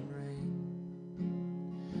 rain, rain.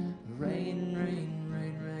 Rain, rain,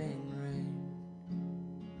 rain, rain, rain.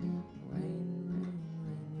 Rain, rain,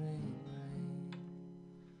 rain, rain,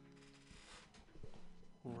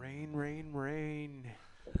 rain. Rain, rain, rain.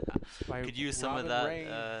 By Could use some of Robin that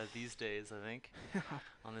Rain. these days, I think,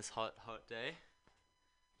 on this hot day.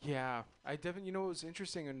 Yeah, I definitely. You know what was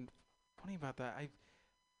interesting and funny about that?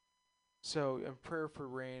 So a prayer for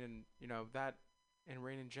rain, and that, and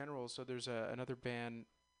rain in general. So there's another band,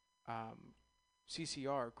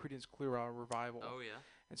 CCR, Creedence Clearwater Revival. Oh yeah.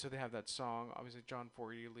 And so they have that song. Obviously, John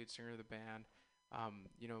Fogerty, lead singer of the band.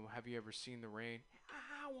 Have you ever seen the rain?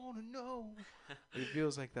 I wanna know. It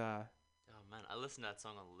feels like the. Oh man, I listened to that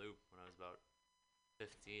song on loop when I was about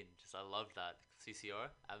 15. Just I loved that. CCR,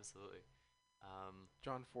 absolutely.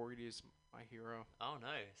 John Fogerty is my hero. Oh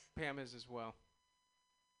nice. Pam is as well.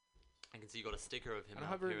 I can see you got a sticker of him I don't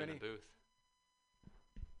out have very here in many. the booth.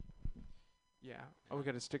 Yeah. Oh, we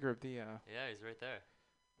got a sticker of the. Yeah, he's right there.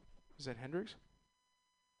 Is that Hendrix?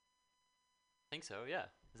 I think so. Yeah.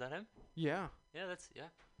 Is that him? Yeah. Yeah,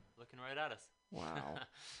 looking right at us. Wow.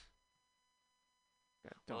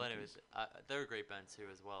 Well, anyways, they're a great band too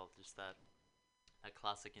as well. Just that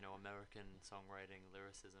classic, American songwriting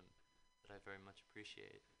lyricism that I very much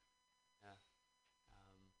appreciate. Yeah.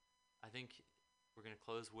 I think we're gonna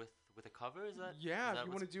close with a cover. Is that? Yeah. Is that If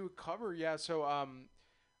you want to do a cover, yeah. So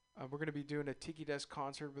we're gonna be doing a Tiki Desk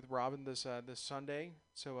concert with Robin this Sunday.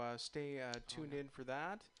 So stay tuned in for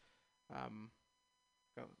that.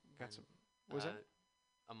 Got some. What was it?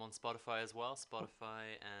 I'm on Spotify as well.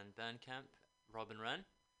 Spotify and Bandcamp. Robin Wren.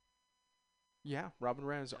 Yeah, Robin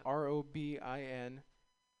Wren is Yep. ROBINWREEN.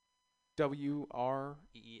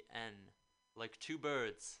 Like two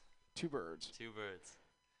birds. Two birds. Two birds.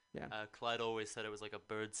 Yeah. Clyde always said it was like a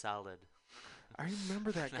bird salad. I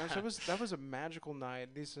remember that. Gosh, that was a magical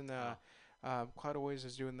night. These in Clyde always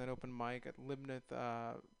is doing that open mic at Libneth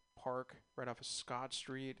Park, right off of Scott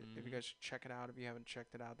Street. If you guys should check it out, if you haven't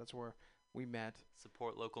checked it out, that's where we met.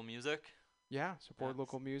 Support local music. Yeah, support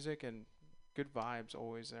local music and good vibes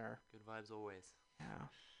always there. Good vibes always. Yeah.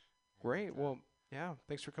 Great. Well, yeah.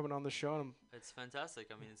 Thanks for coming on the show. It's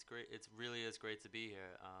fantastic. I mean, it's great. It really is great to be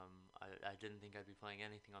here. I didn't think I'd be playing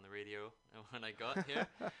anything on the radio when I got here,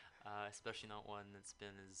 especially not one that's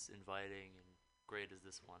been as inviting and great as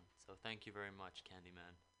this one. So thank you very much,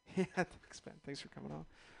 Candyman. Yeah, thanks, man. Thanks for coming on.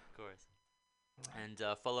 Of course. Right. And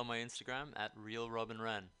follow my Instagram at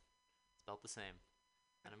RealRobinWren. Spelled the same.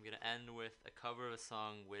 And I'm going to end with a cover of a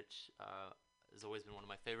song which has always been one of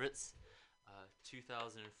my favorites.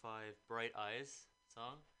 2005 Bright Eyes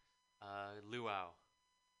song, Luau.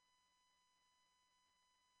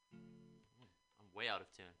 I'm way out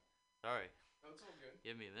of tune. Sorry. Oh, it's all good.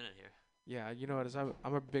 Give me a minute here. Yeah, you know what?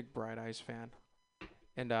 I'm a big Bright Eyes fan.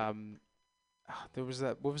 And there was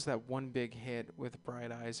what was that one big hit with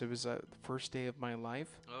Bright Eyes? It was the First Day of My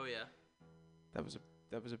Life. Oh, yeah. That was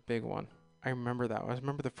that was a big one. I remember that. I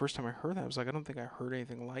remember the first time I heard that. I was like, I don't think I heard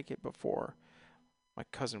anything like it before. My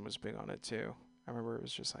cousin was big on it too. I remember it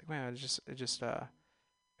was just like, man, it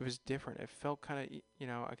was different. It felt kind of,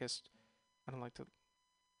 I guess I don't like to,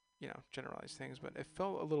 generalize things, but it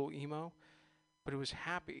felt a little emo, but it was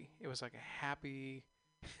happy. It was like a happy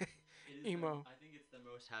emo. I think it's the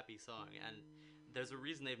most happy song, and there's a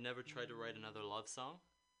reason they've never tried to write another love song.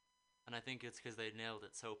 And I think it's because they nailed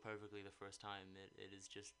it so perfectly the first time. It is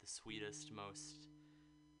just the sweetest, most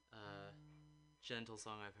gentle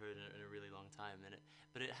song I've heard in a really long time.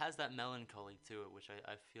 But it has that melancholy to it, which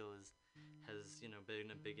I feel has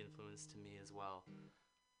been a big influence to me as well.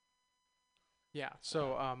 Yeah.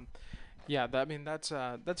 So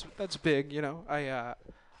that's big. I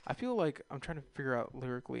feel like I'm trying to figure out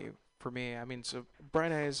lyrically for me. I mean, so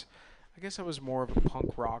Bright Eyes, I guess I was more of a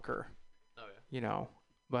punk rocker. Oh yeah.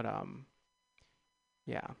 But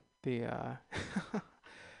yeah, the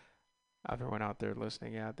everyone out there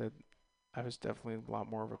listening, that I was definitely a lot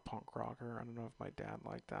more of a punk rocker. I don't know if my dad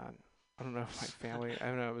liked that. I don't know if my family. I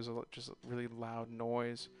don't know. It was just a really loud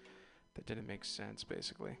noise that didn't make sense,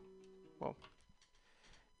 basically. Well,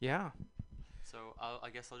 yeah. So I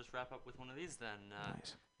guess I'll just wrap up with one of these then.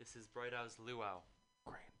 Nice. This is Bright Eyes Luau.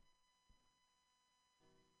 Great.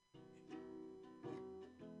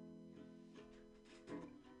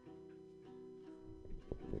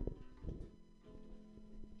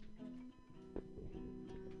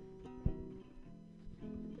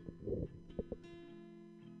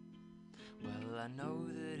 Well, I know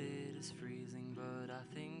that it is freezing, but I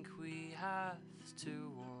think we have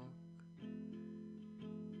to walk.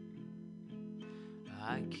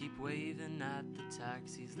 I keep waving at the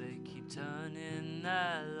taxis, they keep turning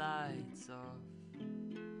their lights off.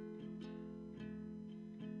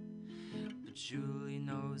 But Julie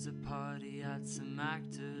knows a party at some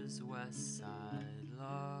actors' West Side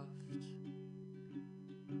loft.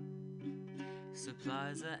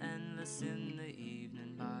 Supplies are endless in the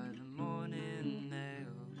evening, by the morning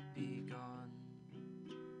they'll be gone.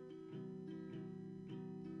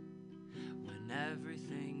 When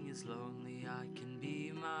everything is lonely, I can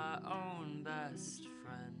be my own best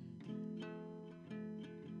friend.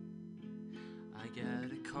 I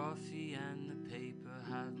get a coffee and the paper,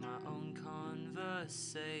 have my own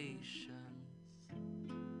conversations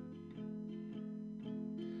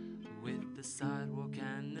with the sidewalk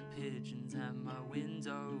and the pigeons and my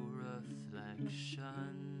window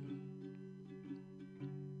reflection.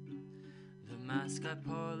 The mask I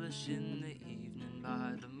polish in the evening,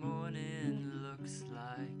 by the morning looks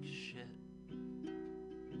like shit.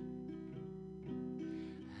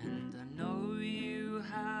 And I know you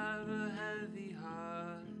have a heavy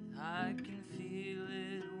heart, I can feel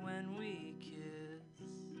it when we kiss.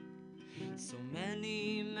 So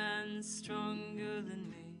many men stronger than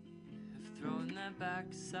me have thrown their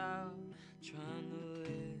backs out, trying to live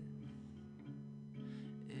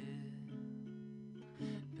it.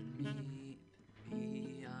 But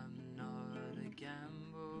me, I'm not a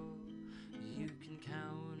gamble. You can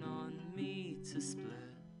count on me to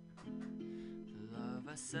split the love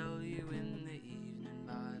I sell you in the evening,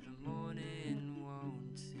 by the morning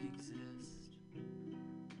won't exist.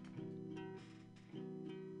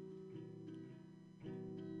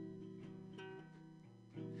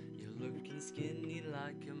 You're looking skinny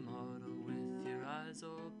like a model with your eyes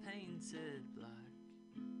all painted black.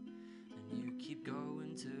 And you keep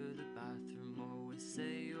going to the bathroom, always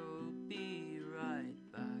say you'll be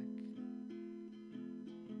right back.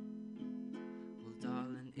 Well,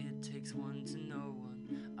 darling, it takes one to know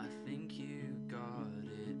one. I think you got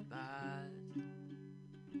it bad.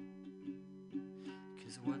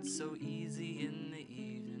 'Cause what's so easy in the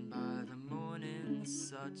evening, by the morning's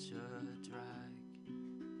such a drag.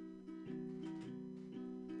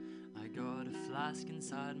 I got a flask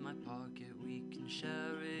inside my pocket, we can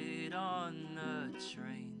share it on the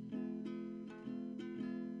train.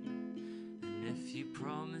 And if you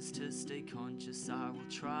promise to stay conscious, I will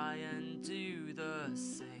try and do the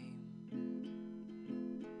same.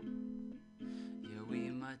 Yeah, we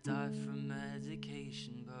might die from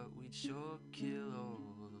medication, but we'd sure kill all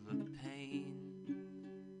the pain.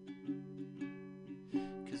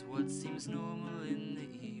 'Cause what seems normal in the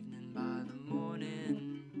evening, by the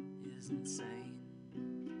morning is insane.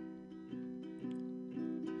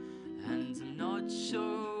 And I'm not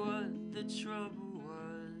sure what the trouble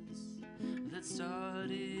was that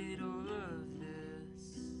started all of this.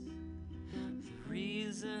 The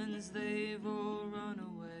reasons they've all run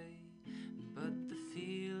away, but the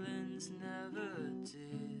feelings never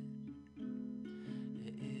did.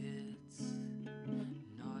 It's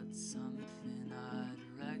not something I'd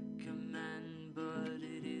recommend, but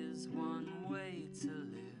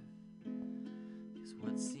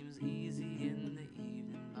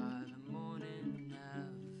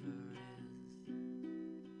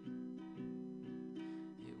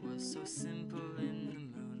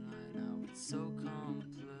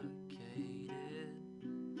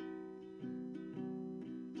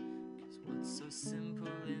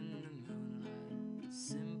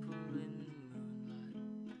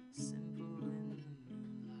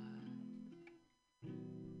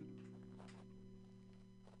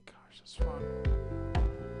Just fun.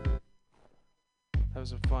 That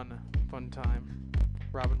was a fun time.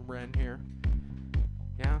 Robin Wren here.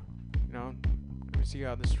 Yeah, you know, we see you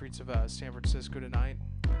out in the streets of San Francisco tonight.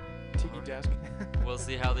 Tiki Desk. We'll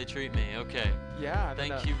see how they treat me. Okay. Yeah.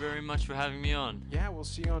 Thank you very much for having me on. Yeah, we'll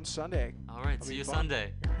see you on Sunday. All right, see you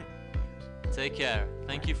Sunday. All right. Take care.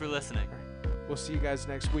 Thank you for listening. All right. We'll see you guys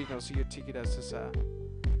next week. I'll see you at Tiki Desk this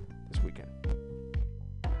weekend.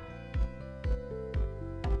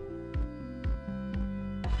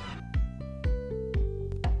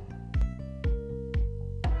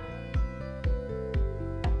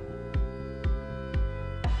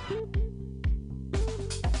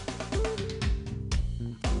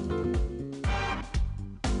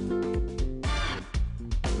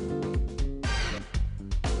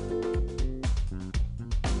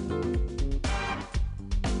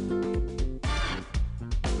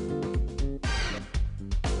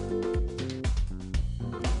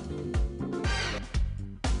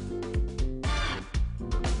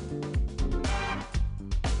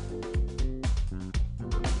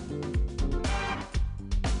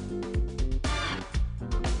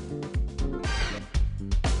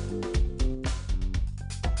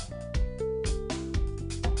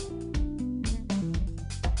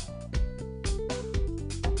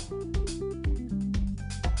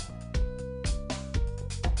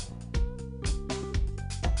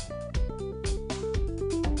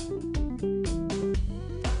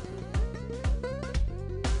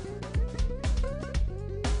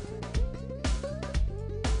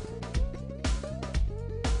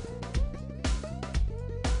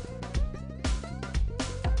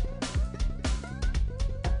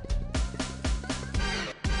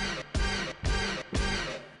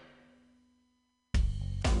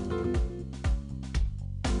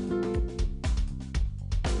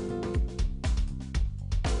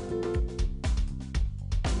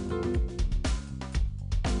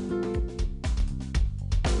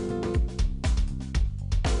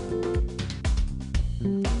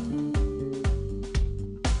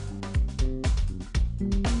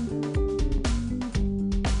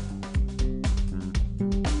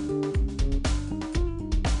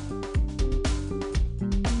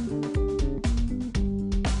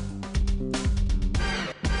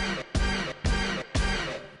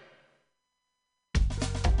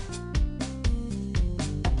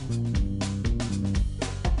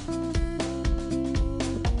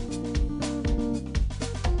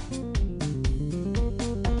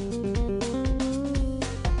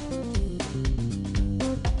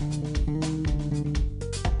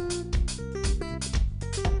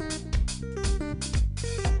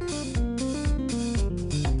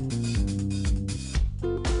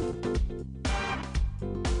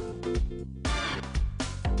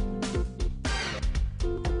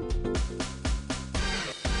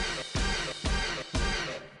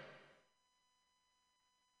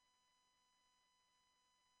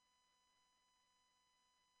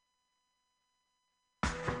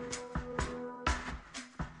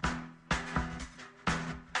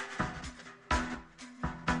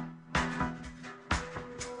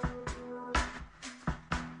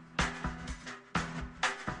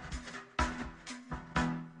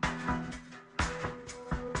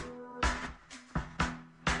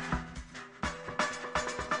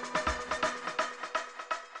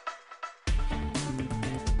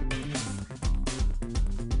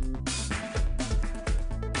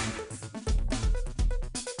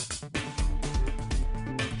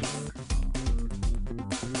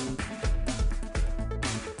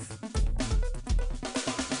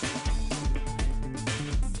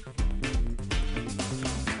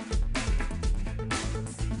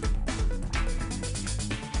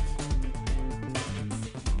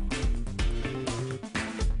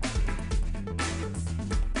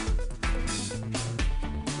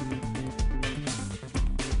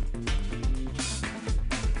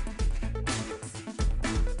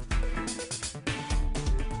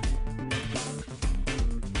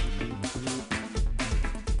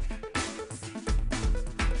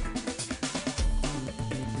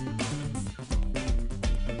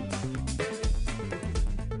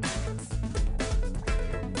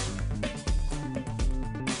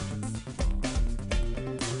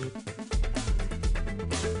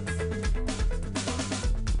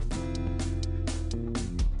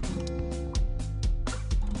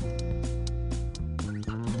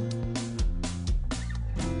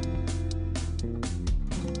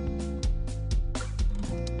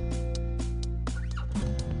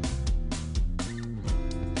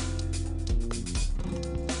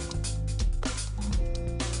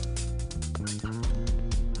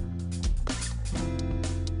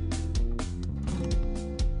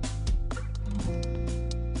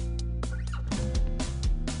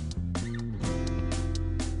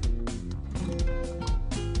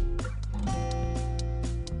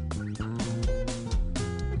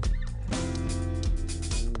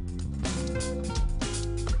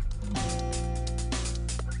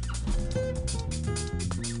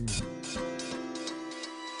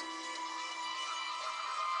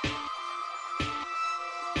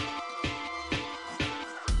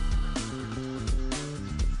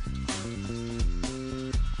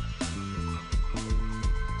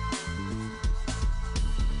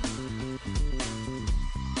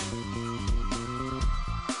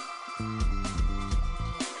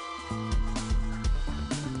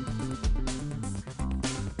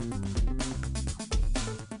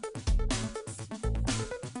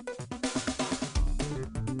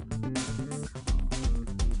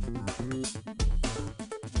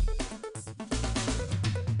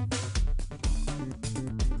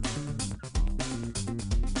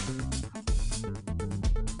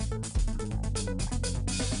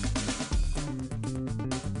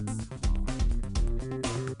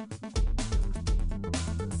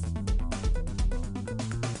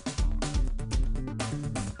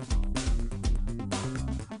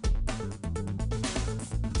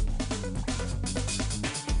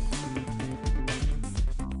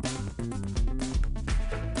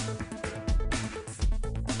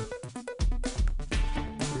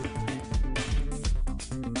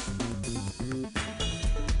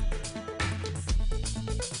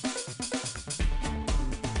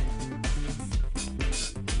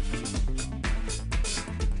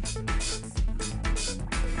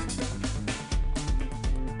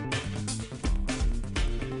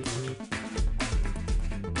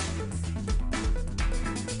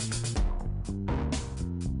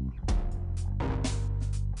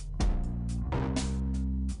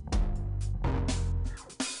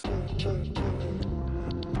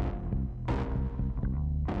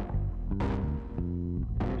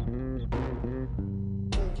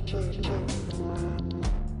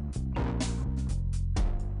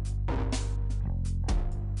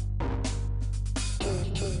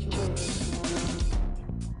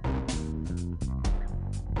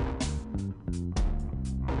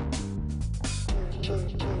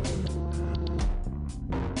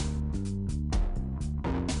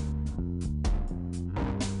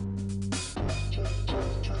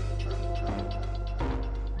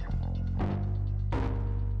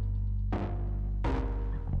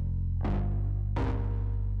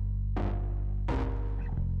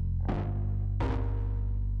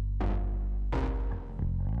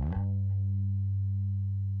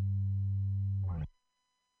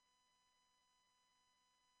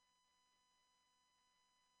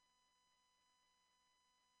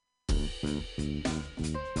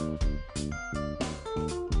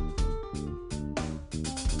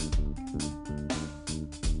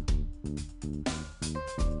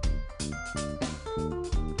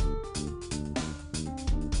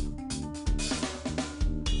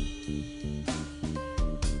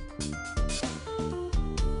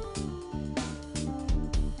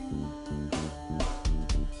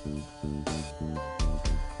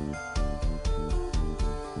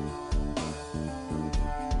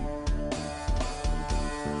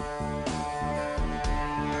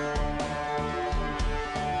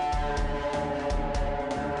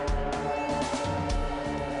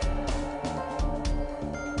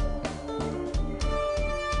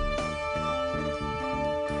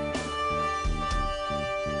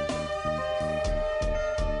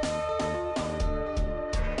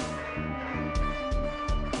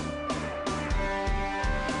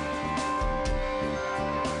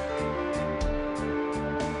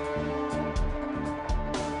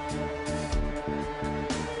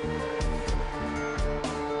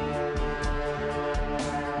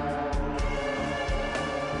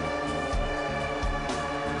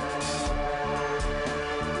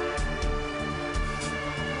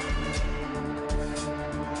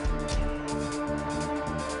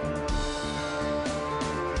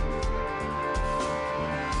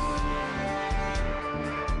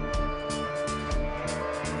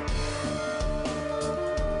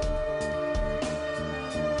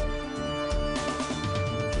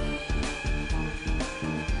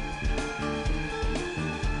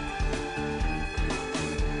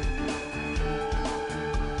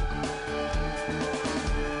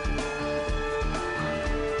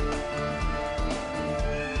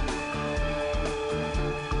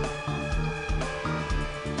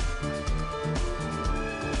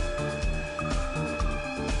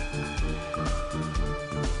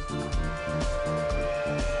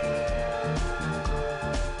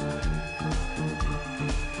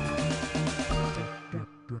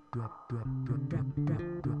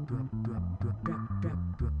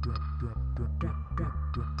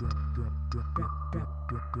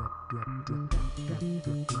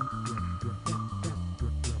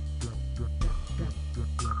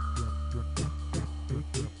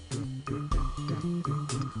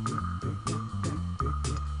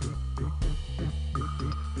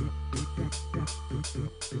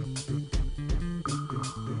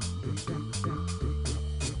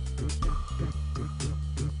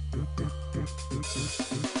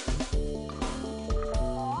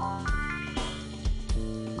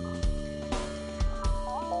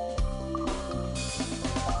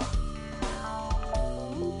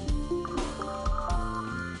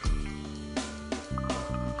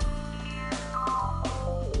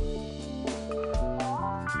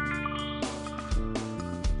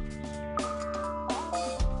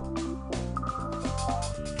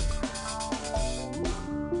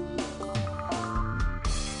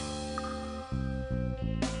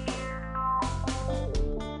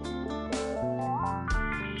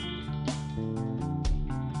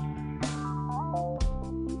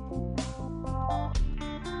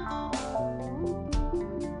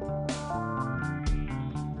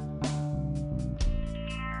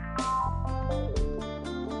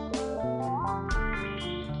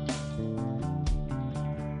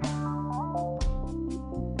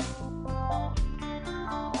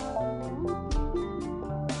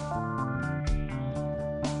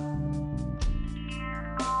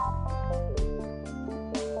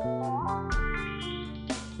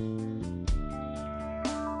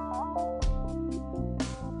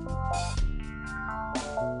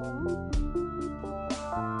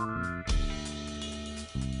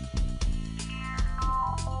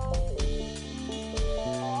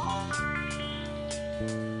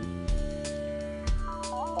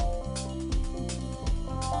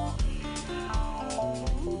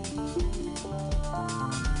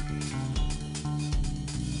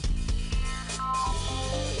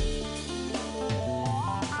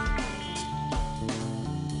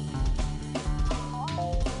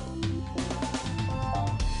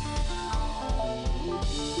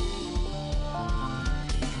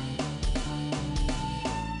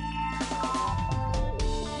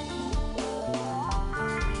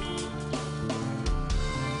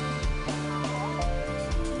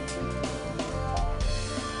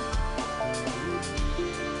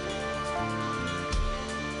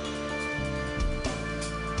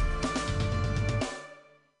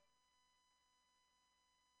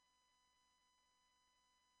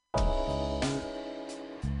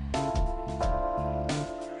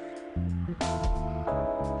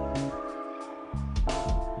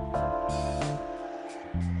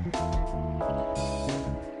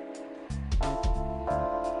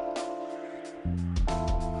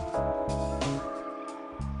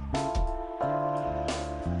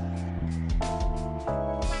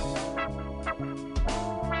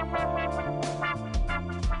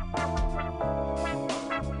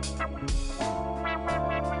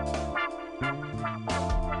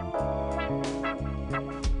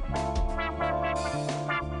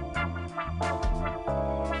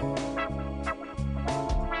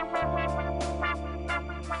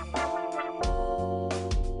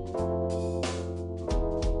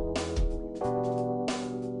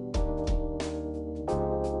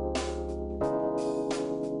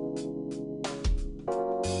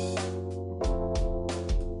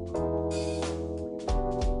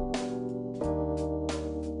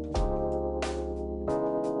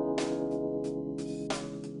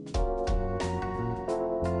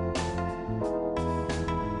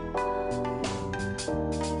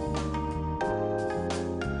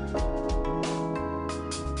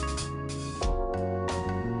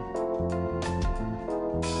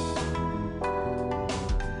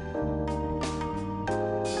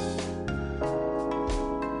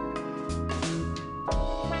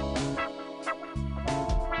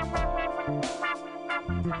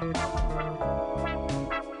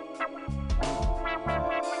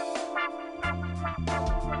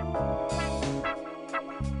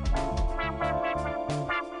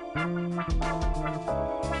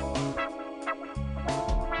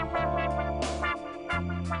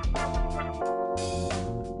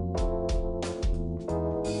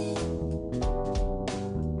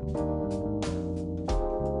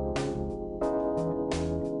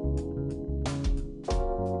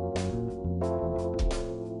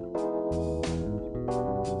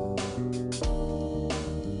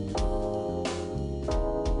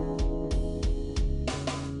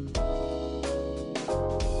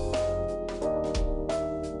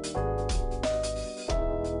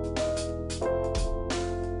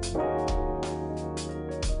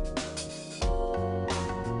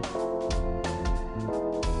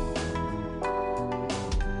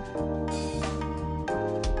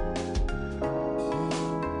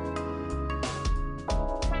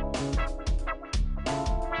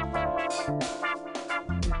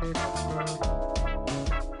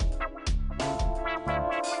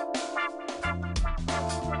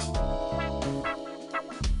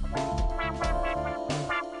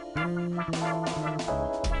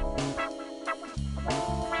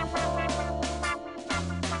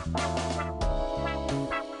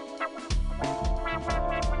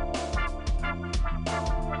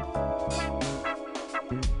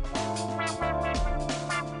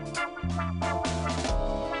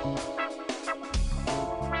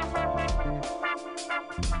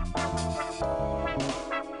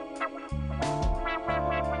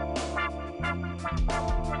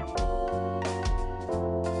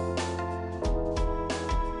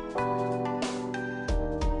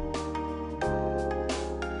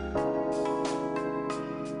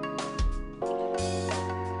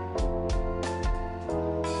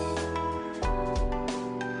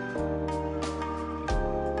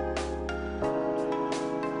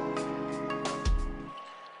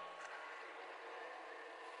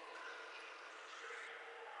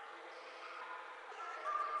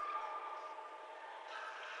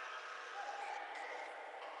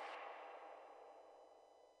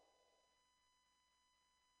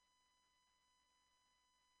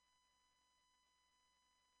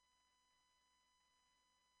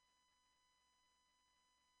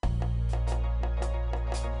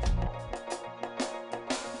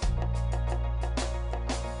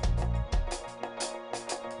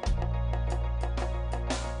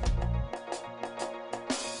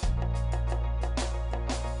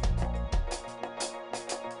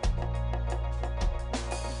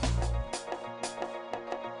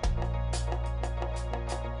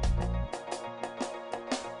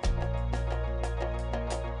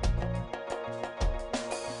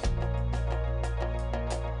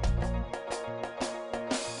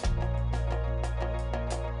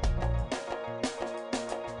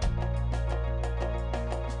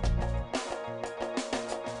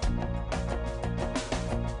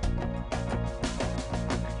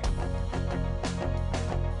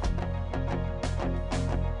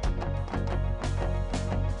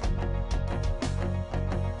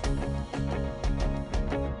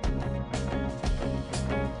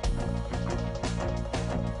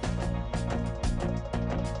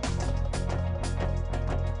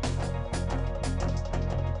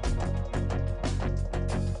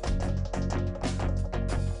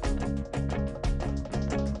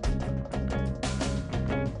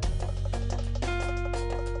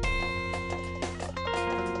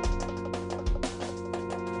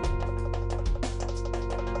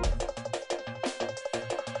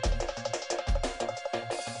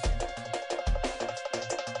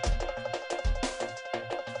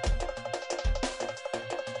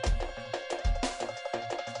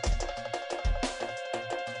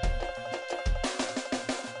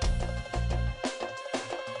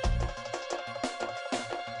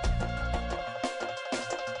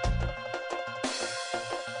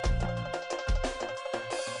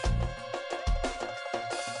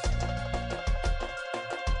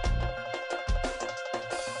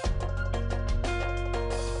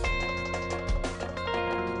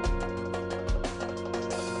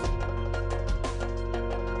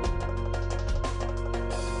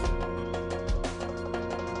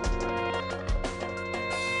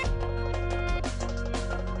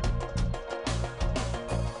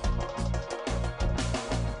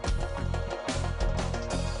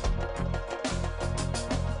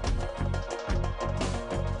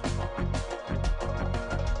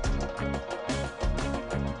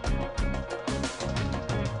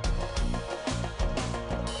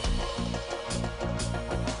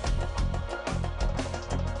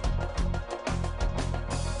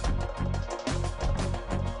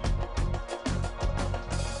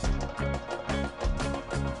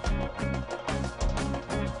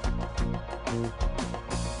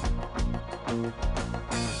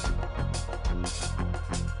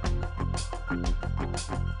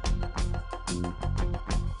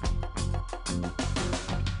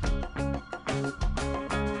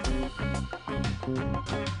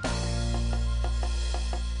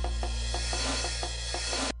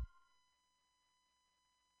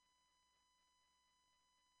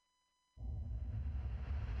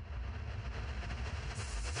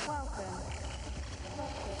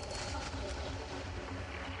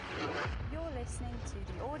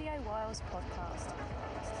 Audio Wales podcast.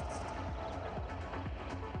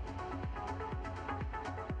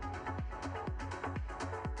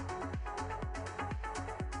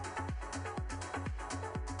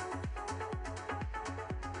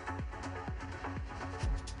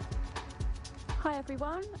 Hi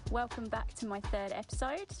everyone, welcome back to my third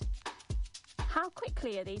episode. How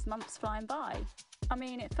quickly are these months flying by? I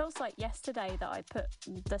mean, it feels like yesterday that I put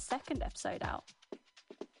the second episode out.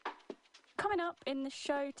 Coming up in the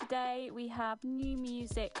show today, we have new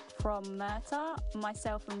music from Murta,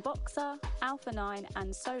 myself and Boxer, Alpha 9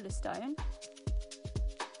 and Solarstone,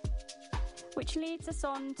 which leads us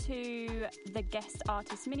on to the guest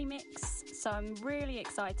artist mini mix. So I'm really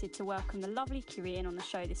excited to welcome the lovely Kyrian on the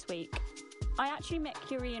show this week. I actually met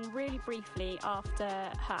Kyrian really briefly after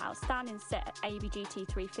her outstanding set at ABGT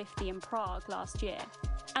 350 in Prague last year.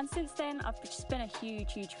 And since then, I've just been a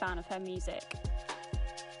huge fan of her music.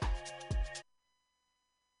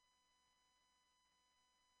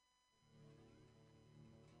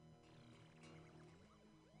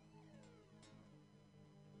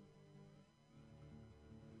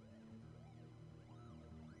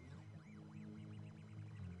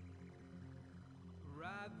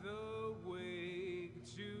 Ride the wave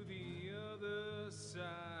to the other side.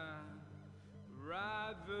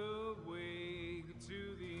 Ride the wave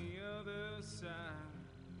to the other side.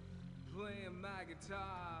 Playing my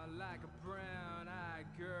guitar like a brown-eyed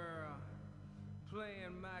girl.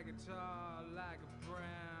 Playing my guitar like a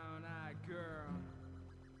brown-eyed girl.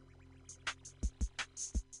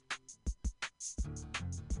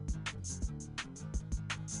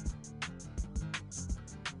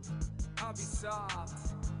 I'll be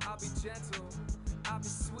soft, I'll be gentle, I'll be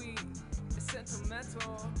sweet and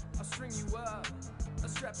sentimental. I'll string you up, I'll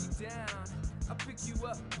strap you down, I'll pick you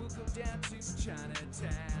up, we'll go down to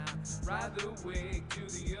Chinatown. Ride the wave to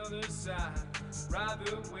the other side, ride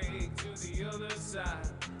the wave to the other side.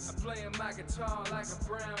 I'm playing my guitar like a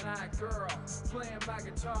brown-eyed girl, playing my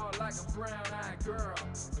guitar like a brown-eyed girl.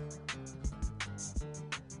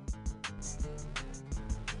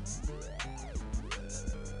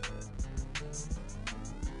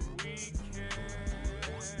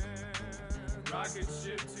 Rocket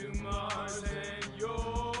ship to Mars and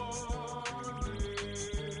your lips.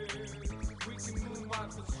 We can move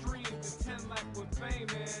off the street, pretend like we're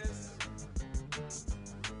famous.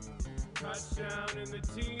 Touchdown in the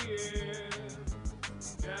TN,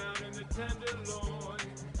 down in the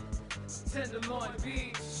Tenderloin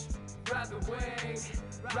Beach. Ride the wave,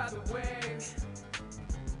 ride the wave.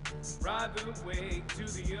 Ride the wave to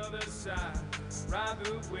the other side. Ride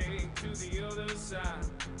the wave to the other side.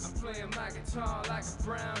 I'm playing my guitar like a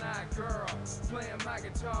brown-eyed girl. Playing my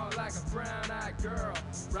guitar like a brown-eyed girl.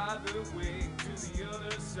 Ride the wave to the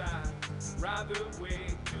other side. Ride the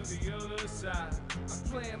wave to the other side. I'm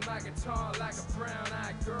playing my guitar like a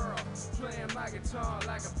brown-eyed girl. Playing my guitar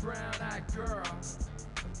like a brown-eyed girl.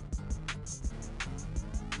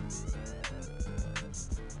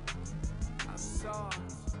 I'm soft,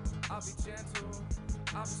 I'll be gentle,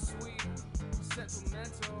 I'll be sweet,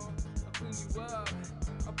 sentimental. I'll clean you up,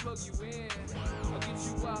 I'll plug you in, I'll get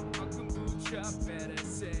you up on kombucha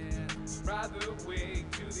medicine. Ride the wave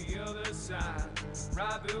to the other side,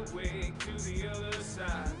 ride the wave to the other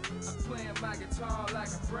side. I'm playing my guitar like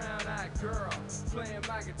a brown-eyed girl, playing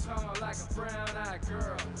my guitar like a brown-eyed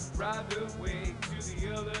girl. Ride the wave to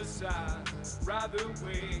the other side, ride the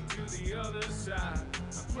wave to the other side.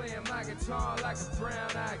 I'm playing my guitar like a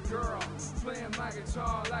brown-eyed girl, playing my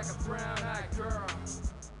guitar like a brown-eyed girl.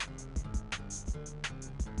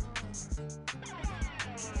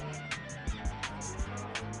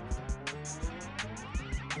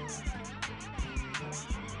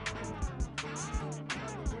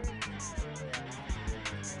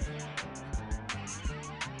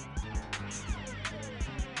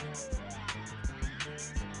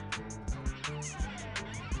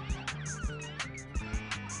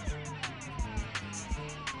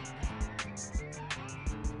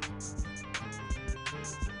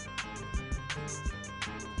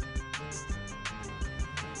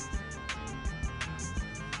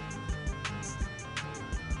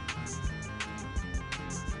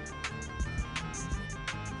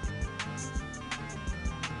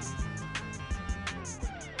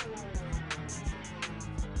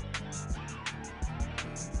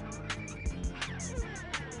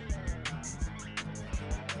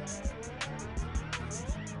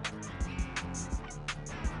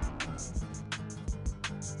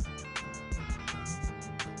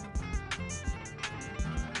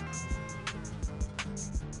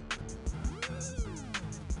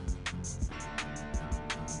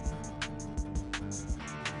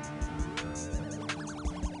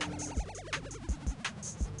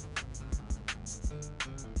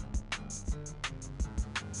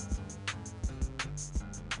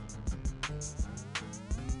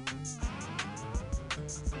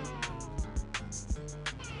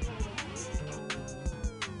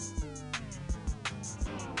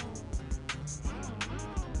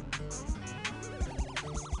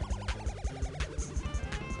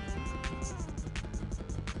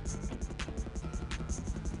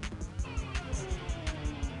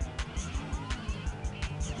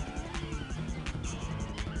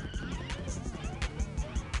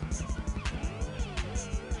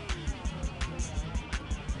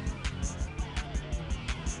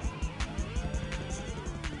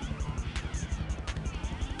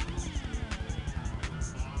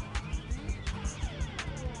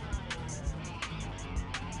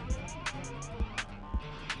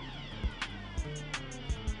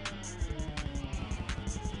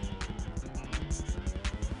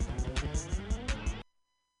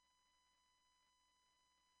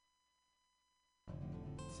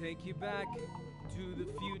 take you back to the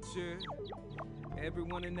future.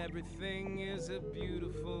 Everyone and everything is a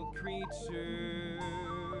beautiful creature.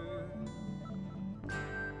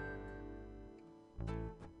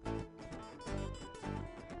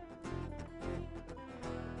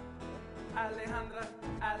 Alejandra,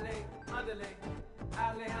 Ale, andale.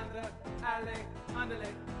 Alejandra, Ale,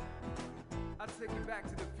 andale. I'll take you back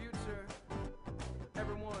to the future.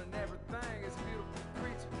 Everyone and everything is a beautiful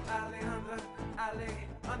creature. Alejandra, Ale,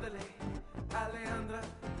 andale. Alejandra,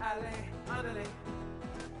 Ale, andale.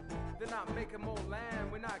 They're not making more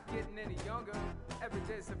land, we're not getting any younger. Every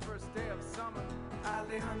day's the first day of summer.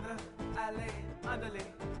 Alejandra, Ale, andale.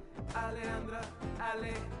 Alejandra,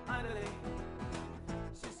 Ale, andale.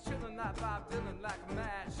 She's chillin' like Bob Dylan, like a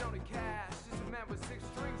match. Only cash, just a man with 6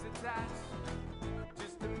 strings attached.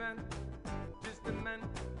 Just a man, just a man.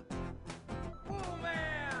 Oh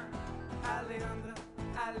man! Alejandra,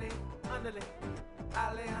 Ale, andale.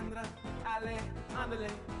 Alejandra, Ale,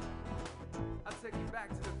 andale. I'll take you back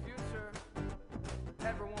to the future.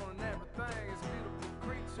 Everyone and everything is a beautiful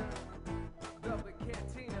creature. Velvet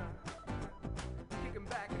Cantina, kicking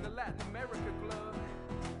back in the Latin America club.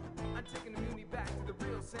 I'm taking the Muni back to the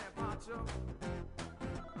real San Pancho.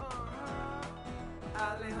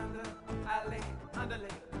 Alejandra, Ale,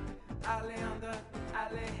 andale. Alejandra,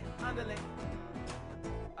 Ale, andale.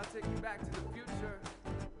 I'll take you back to the future.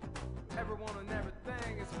 Everyone and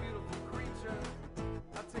everything is a beautiful creature.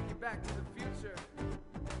 I'll take you back to the future.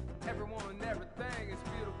 Everyone and everything is a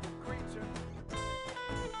beautiful creature.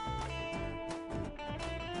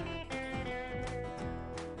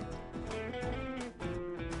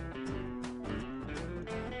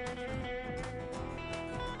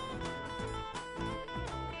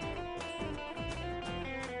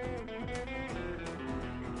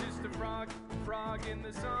 Just a frog in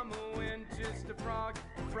the summer wind. Just a frog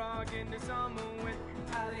in the summer wind.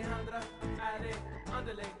 Alejandra, Ale,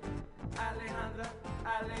 andale. Alejandra,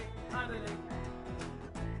 Ale, andale.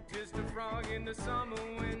 Just a frog in the summer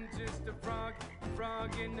wind. Just a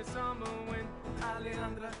frog in the summer wind.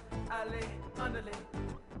 Alejandra, Ale, andale.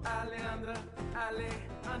 Alejandra, Ale,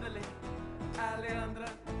 andale. Alejandra,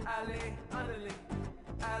 Ale, andale.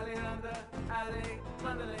 Alejandra, Ale,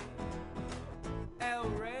 andale. El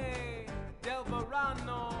rey del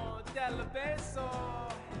verano, del beso.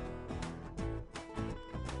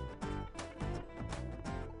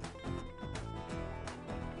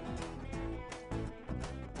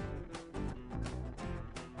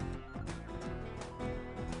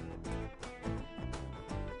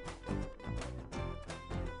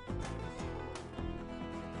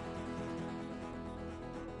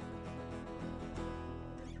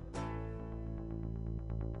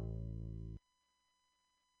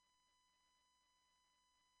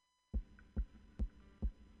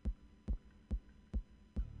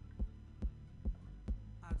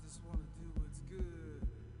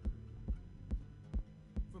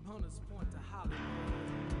 Hunters Point to Hollywood.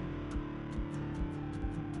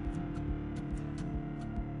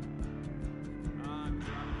 I'm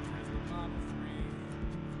driving past the Model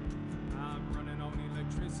 3. I'm running on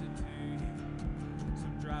electricity.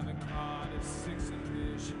 Some driving car is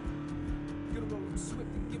 6-ish. Gonna roll them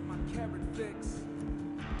swift and get my carrot fix.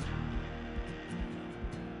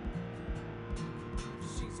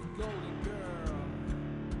 She's a golden girl,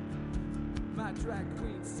 my drag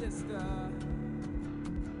queen sister.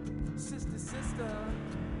 Sister,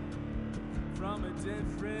 from a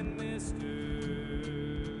different mister.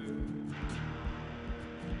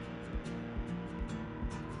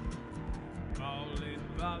 Ballin'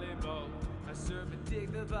 volleyball, I serve and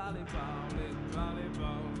dig the volleyball. In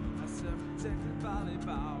volleyball, I serve and dig the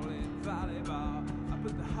volleyball. In volleyball, I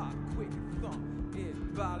put the hot, quick thump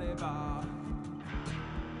in volleyball.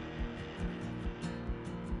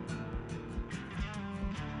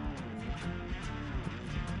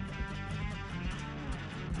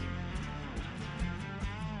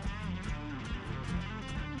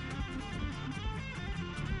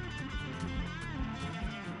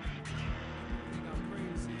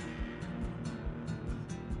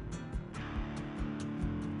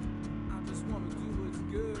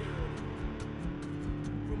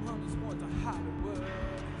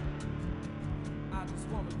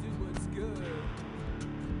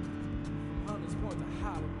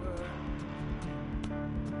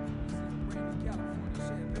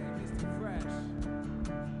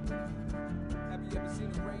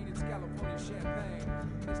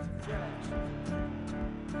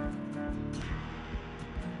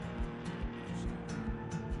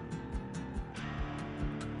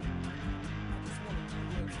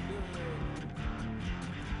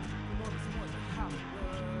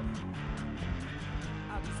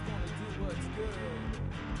 I just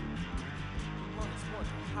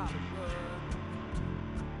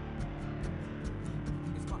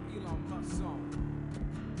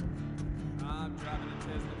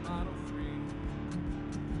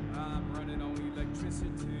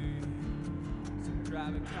electricity. So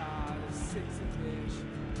drive a car to 6-ish.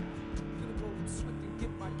 Gonna roll them swift and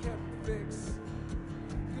get my cabin fix.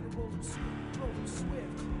 Gonna roll them swift, roll them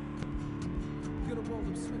swift. Gonna roll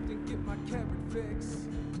them swift and get my cabin fix.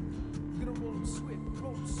 Gonna roll them swift,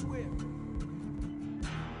 roll them swift.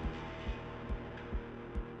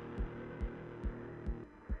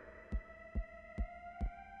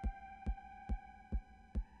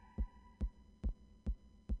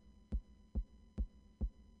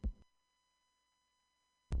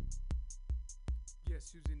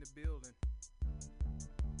 Guess who's in the building?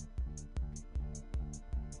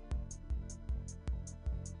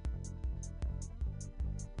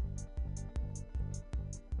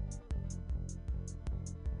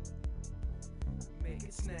 Make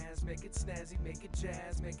it snazz, make it snazzy, make it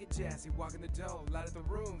jazz, make it jazzy. Walk in the door, light up the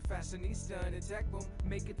room, fashionista and tech boom.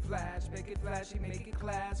 Make it flash, make it flashy, make it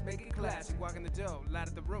class, make it classy. Walk in the door, light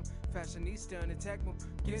up the room, fashionista and tech boom.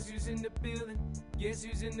 Guess who's in the building? Guess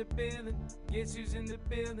who's in the building? Guess who's in the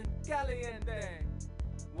building? Caliente.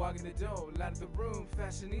 Walk in the door, light up the room,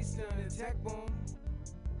 fashionista and tech boom.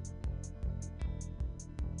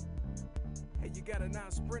 Hey, you got a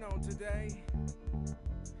nice sprint on today.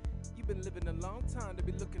 You've been living a long time to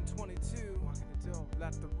be looking 22. Walk in the door,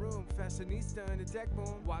 light up the room, fashionista and the tech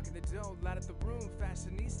boom. Walk in the door, light up the room,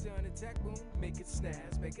 fashionista and the tech boom. Make it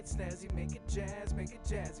snazz, make it snazzy, make it jazz, make it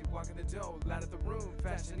jazzy. Walk in the door, light up the room,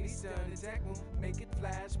 fashionista and the tech boom. Make it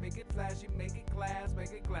flash, make it flashy, make it class,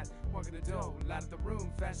 make it class. Walk in the door, light up the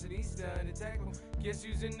room, fashionista and the tech boom. Guess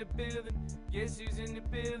who's in the building? Guess who's in the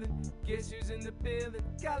building? Guess who's in the building?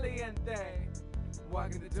 Caliente.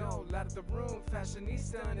 Walk in the door, light up the room,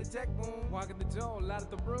 fashionista and the tech boom. Walk in the door, light up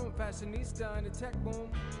the room, fashionista and the tech boom.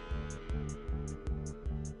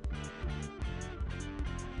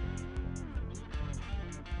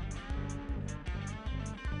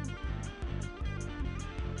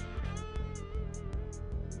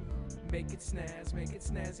 Make it snazz, make it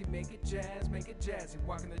snazzy, make it jazz, make it jazzy.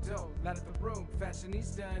 Walk in the door, light up the room,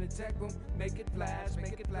 fashionista and the tech boom. Make it flash,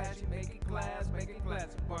 make it flashy, make it class, make it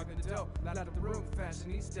classy. Walk in the door, light up the room,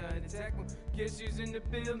 fashionista and the tech boom. Guess who's in the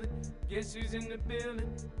building? Guess who's in the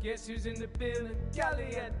building? Guess who's in the building?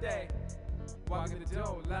 Caliente. Walk in the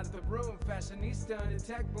door, light up the room, fashionista and the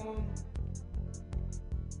tech boom.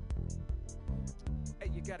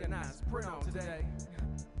 Hey, you got a nice print on today.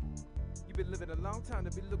 You've been living a long time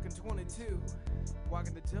to be looking 22. Walk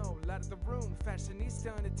in the door, light up the room,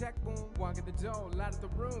 fashionista and the tech boom. Walk in the door, light up the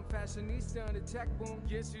room, fashionista and the tech boom.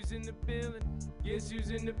 Guess who's in the building? Guess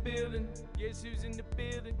who's in the building? Guess who's in the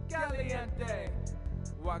building? Caliente.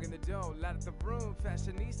 Walk in the door, light up the room,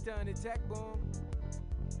 fashionista and the tech boom.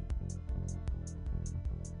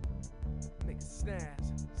 Make it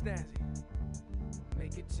snazz, snazzy.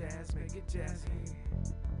 Make it jazz, make it jazzy.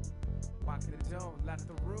 Walk in the door, light up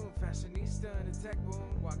the room, fashionista and the tech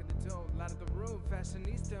boom. Walk in the door, light up the room,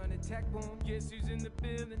 fashionista and the tech boom. Guess who's in the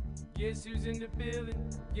building? Guess who's in the building?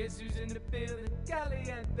 Guess who's in the building?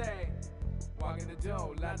 Caliente. Walk in the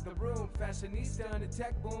door, light up the room, fashionista and the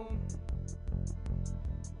tech boom.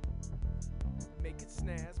 Make it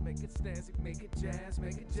snazz, make it snazzy, make it jazz,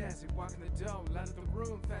 make it jazzy. Walk in the door, light up the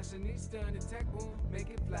room, fashionista and the tech boom. Make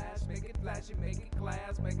it flash, make it flashy, make it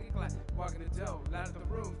class, make it class. Walk in the door, light up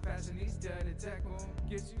the room, fashionista and the tech boom.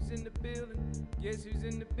 Guess who's in the building? Guess who's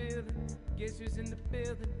in the building? Guess who's in the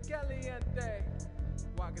building? Caliente.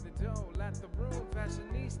 Walk in the door, light up the room,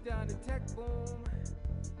 fashionista and the tech boom.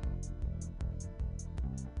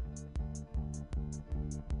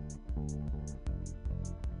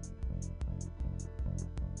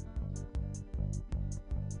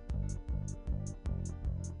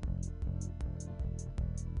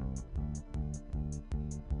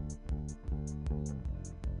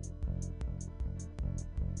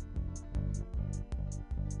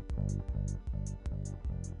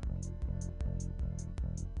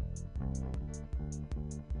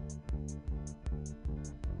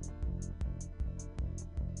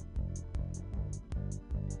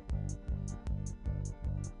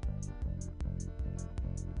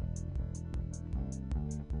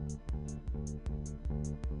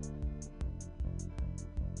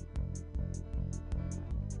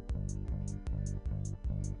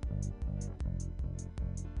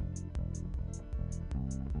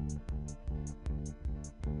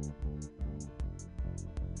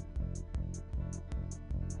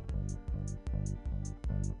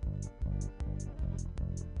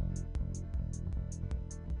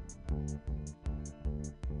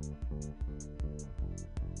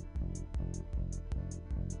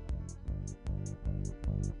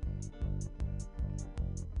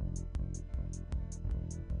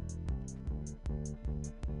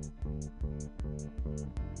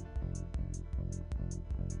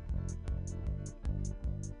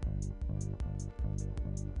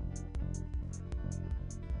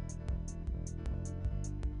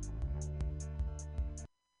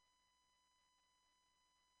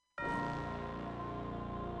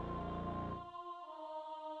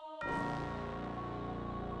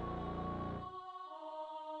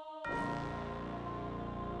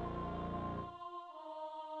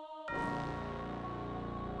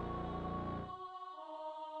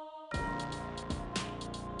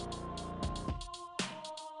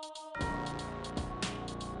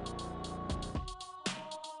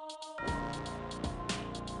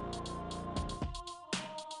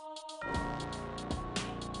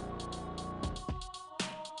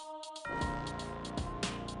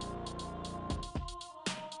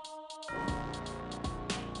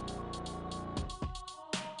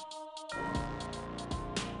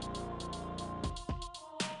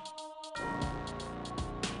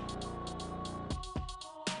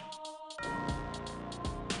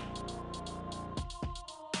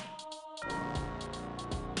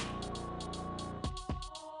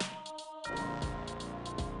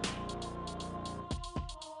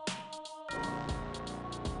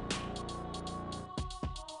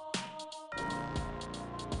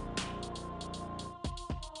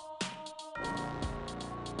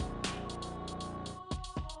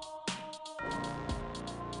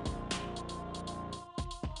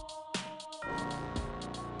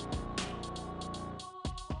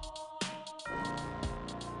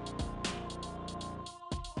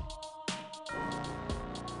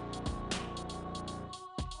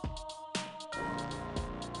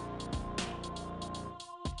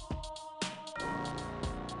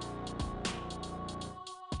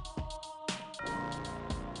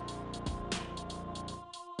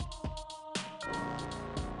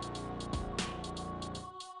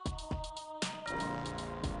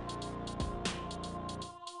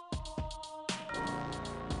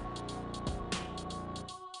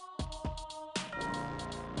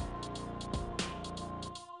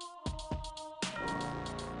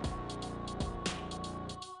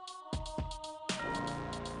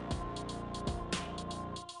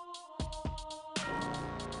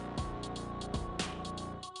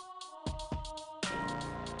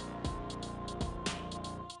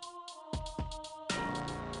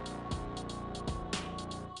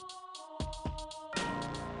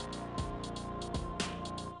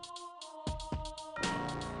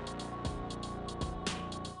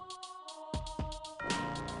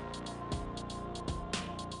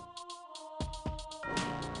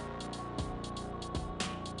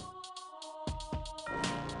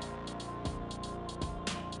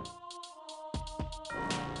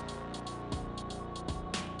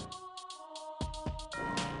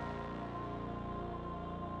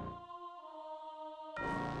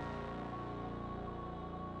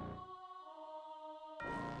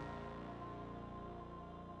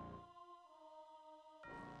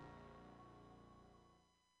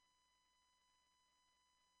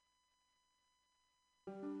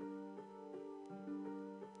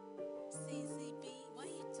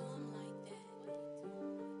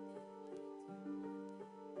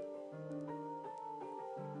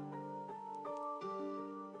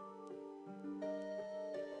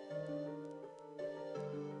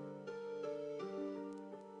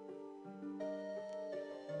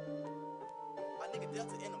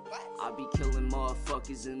 I be killing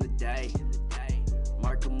motherfuckers in the day.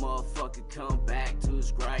 Mark a motherfucker come back to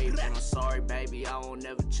his grave. And I'm sorry, baby, I won't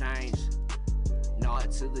never change.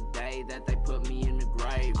 Not to the day that they put me in the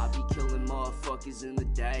grave. I be killing motherfuckers in the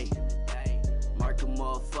day. Mark a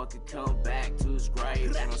motherfucker come back to his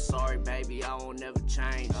grave. And I'm sorry, baby, I won't never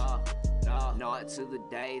change. Not to the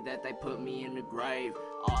day that they put me in the grave.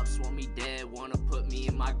 Ops want me dead, wanna put me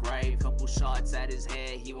in my grave. Couple shots at his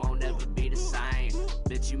head, he won't ever be the same.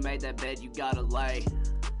 Bitch, you made that bed, you gotta lay.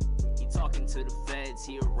 He talking to the feds,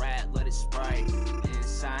 he a rat, let it spray.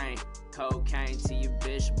 Insane, cocaine to your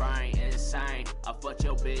bitch brain. Insane, I fucked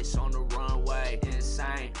your bitch on the runway.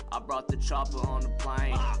 Insane, I brought the chopper on the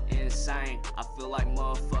plane. Insane, I feel like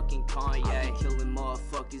motherfucking Kanye. I be killing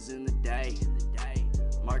motherfuckers in the day.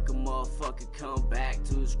 Mark a motherfucker come back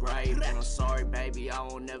to his grave. And I'm sorry, baby, I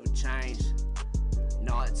won't never change.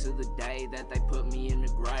 Not to the day that they put me in the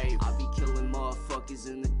grave. I be killing motherfuckers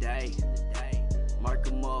in the day. Mark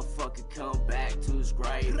a motherfucker come back to his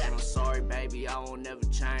grave. And I'm sorry, baby, I won't never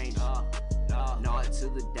change. Not to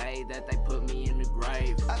the day that they put me in the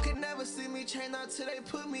grave. I could never see me change until they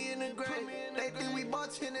put me in the grave. They think we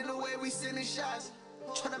bartending the way we sending shots.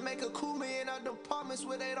 Tryna make a cool man out the apartments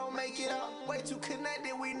where they don't make it out. Way too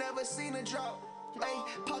connected, we never seen a drop.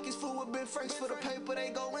 Ayy, pockets full with big franks for the paper, they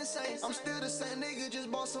go insane. I'm still the same nigga,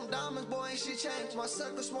 just bought some diamonds, boy, ain't shit changed. My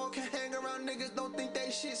circle small, can hang around niggas, don't think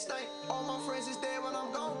they shit stink. All my friends is dead when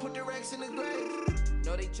I'm gone, put the Rex in the grave.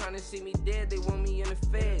 No, they tryna see me dead, they want me in the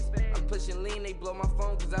feds. I'm pushing lean, they blow my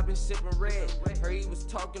phone cause I been sipping red. Heard he was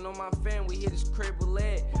talking on my fan, we hit his crib with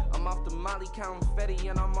lead. I'm off the molly, counting Fetty,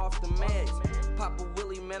 and I'm off the meds. Papa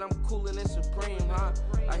Willie, man, I'm coolin' and supreme, huh?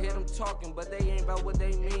 I hear them talking, but they ain't about what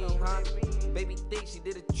they mean, huh? Baby think she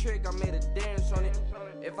did a trick, I made a dance on it.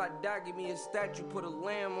 If I die, give me a statue, put a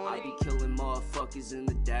lamb on it. I be killing motherfuckers in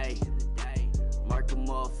the day. Mark a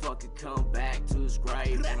motherfucker come back to his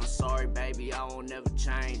grave. And I'm sorry, baby, I won't never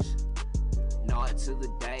change. Not to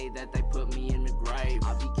the day that they put me in the grave.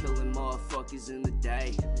 I be killing motherfuckers in the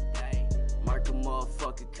day. Mark a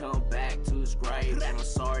motherfucker come back to his grave. And I'm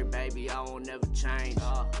sorry, baby, I won't never change.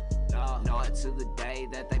 Not to the day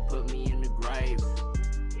that they put me in the grave.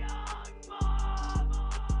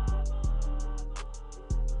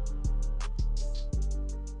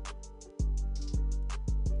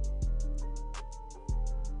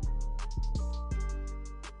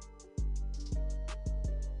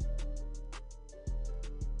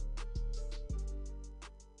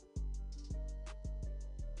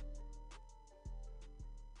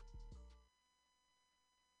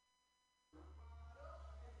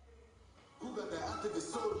 Who got that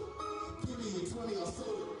activist soda? Give me a 20 on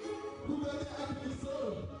soda. Who got that activist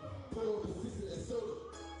soda? Pour on the 6 of that soda.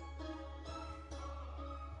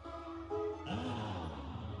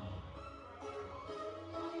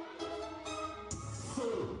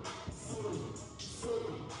 Soda, soda,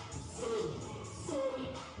 soda, soda, soda,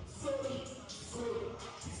 soda, soda,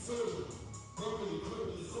 soda. Broccoli,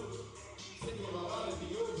 broccoli, soda. Taking my wallet to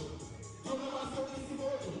yoga. You know my soda is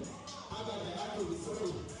immortal. I got that activist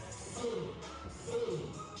soda. Soda, soda,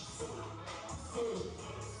 soda, soda,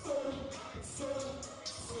 soda, soda,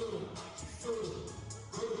 soda, soda.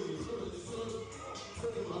 Broccoli, broccoli, soda.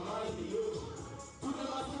 Taking my wallet to yoga. You know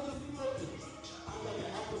my soda is immortal. I got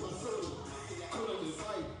that activist soda. Cool up this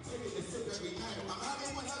life, taking a sip every night. I'm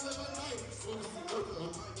having one hell of a night. Wanna see working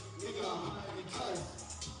on night. Nigga, I'm high in cash.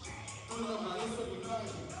 Put on my list every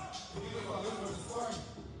night. Nigga, if I live with the spark.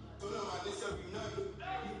 Put on my list every night.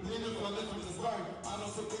 Nigga, if I live with the spark. I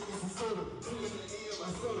don't say take this soda. Drinking the E of my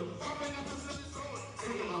soda. Popping up until it's soda.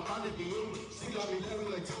 Taking my body to you. She got me living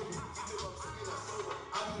like Toby. She do up taking that soda.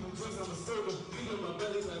 I do the drinks on the soda. Leaving my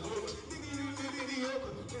belly like Lola. Nigga, you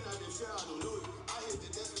mediocre. Can I just share? I don't know you. I hit the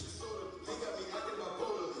desk with the soda. They got me acting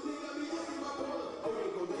bipolar. They got me acting bipolar. Oh, they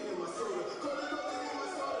go down in my soda. Go down in my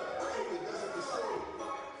soda. I hit the desk with the soda.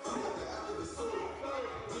 Who got the activist soda?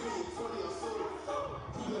 Give me a 20 on soda.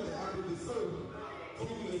 Who got the activist soda?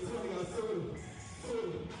 Give me a 20 on soda.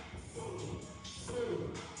 Soda, soda, soda,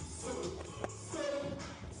 soda, soda,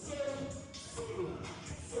 soda, soda,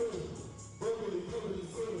 soda. Broccoli, broccoli,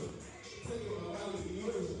 soda. Taking my wallet to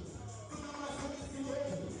yoga. You know my soda is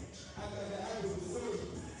immortal. I got the activist soda.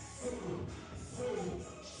 Soda, soda,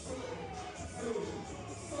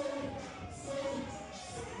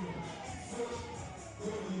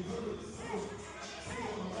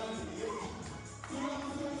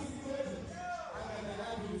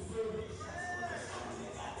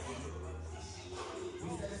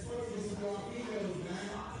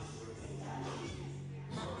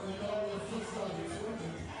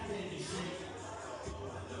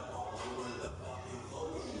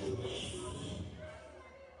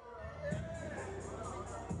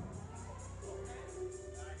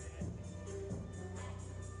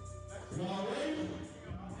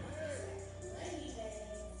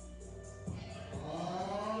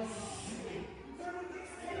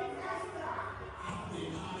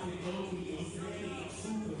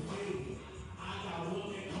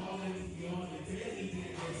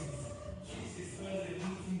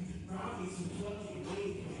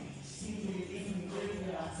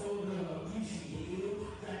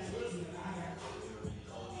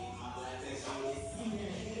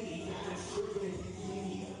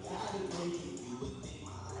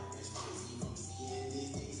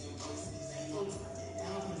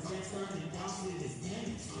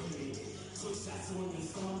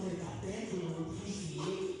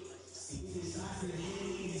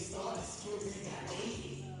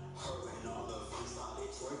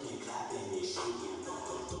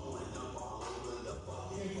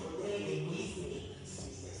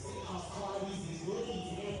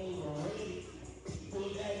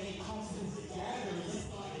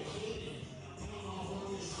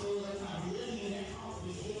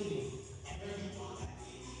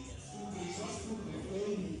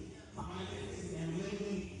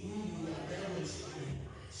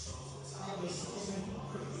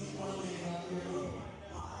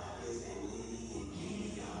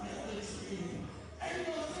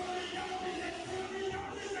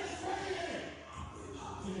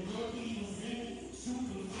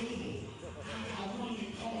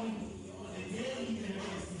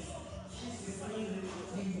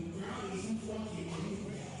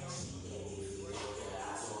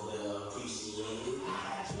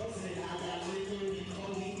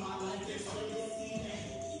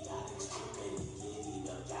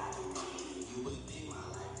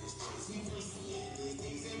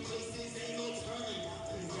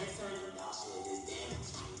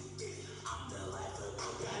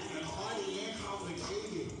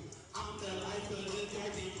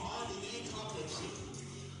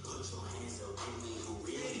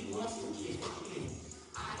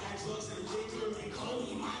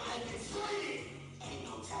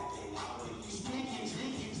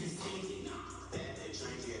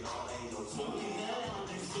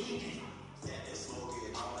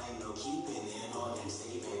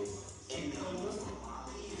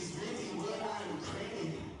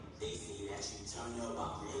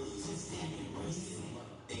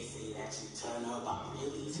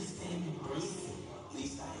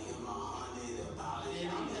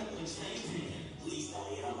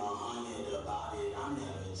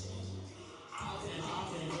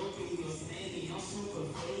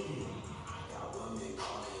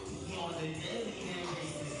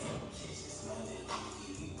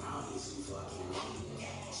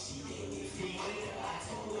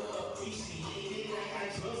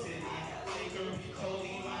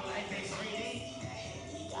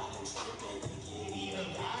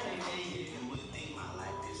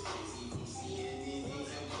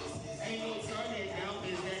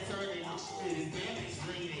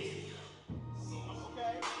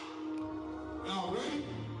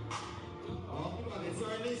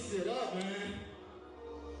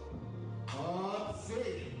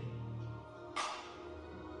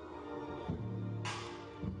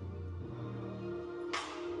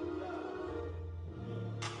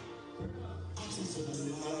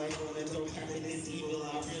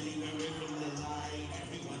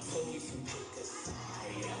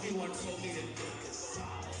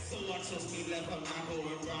 life, I'm not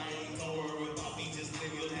going right. Don't worry about me, just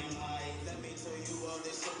live your damn life. Let me tell you all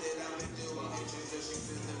this shit that I've been doing. Introduction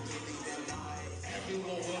to the Kitty them night.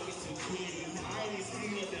 Everyone welcome to Kitty night. See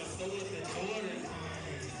what they're still at the door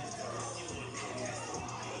tonight.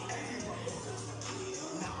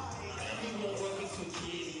 Everyone welcome to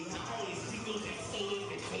Kitty night. See what they're still at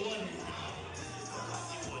the door tonight.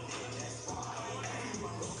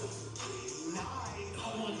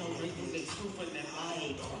 I want no wrinkles, the truth in the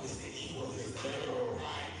light. Darkness and evil is better or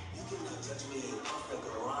right. You cannot judge me in perfect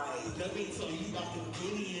or right. Let me tell you about the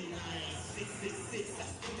Gideon night. 666, I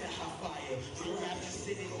spit that hot fire. Your rapper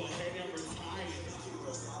sitting, go ahead and retire.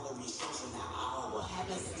 Your salary shows in the hour. Have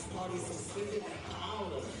us this party, so spend it like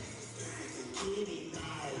powder. Gideon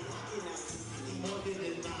night. I cannot see more than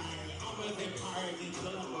the night. I'm a vampire, you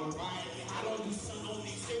blood, I'm a riot. I don't do sun on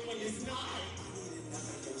these shit when it's night.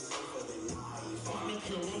 Find a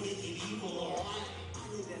cure when they get evil, alright? I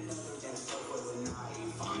need another dancer for the night.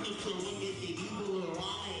 Find a cure when they get evil,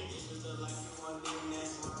 alright? This is the life you want, then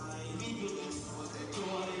that's right. We believe what they do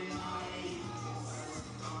tonight.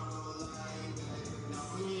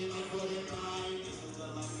 We in it for the night. This is the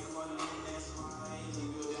life you want, then that's right. We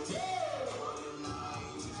believe for the night.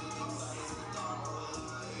 We just excited to come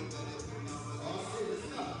alive. Oh shit,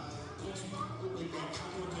 listen up. Don't you open that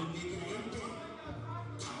taco to nigga empty?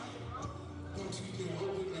 Don't you get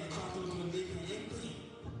open that taco to nigga empty?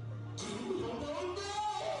 You don't know no!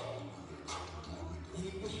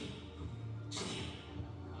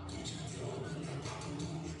 Don't you get open that taco to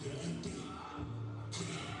nigga empty?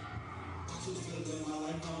 I just feel that my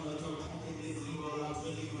life on the door, I think it's evil, I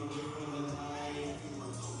really want to live for the night.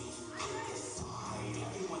 Everyone told me to pick a side.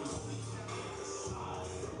 Everyone told me to pick a side.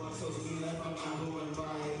 Everyone told me that I'm not going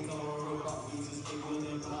right. Don't worry about me, just live with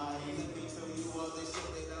them life. Let me tell you all the shit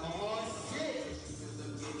that I'm oh shit!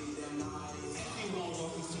 Everyone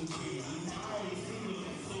welcome to Kitty night. See what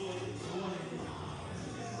I'm so enjoying.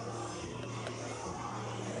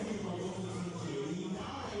 Everyone welcome to Kitty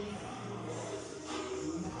night.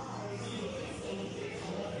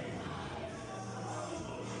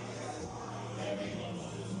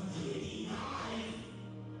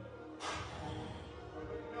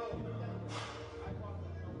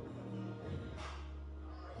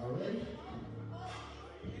 All right?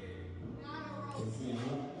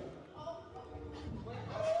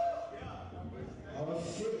 Oh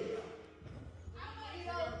shit.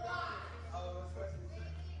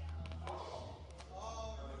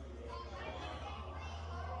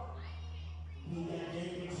 We got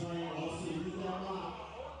David playing also. We got Rock.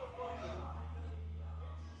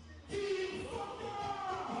 Keep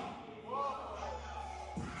fucking!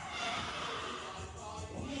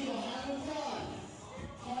 We gon' have a fun.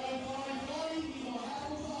 Party, party, party. We gon'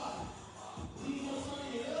 have a fun. We gon'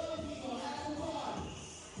 turn it up. We gon' have a fun.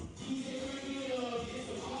 DJ bring it up. It's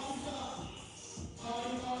the party time.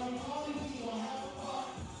 Party, party, party. We gon' have a fun.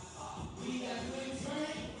 We got good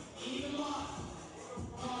drink. Eat 'em up.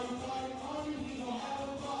 Party, party, party. We gon' have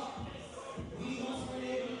a fun. We gon' turn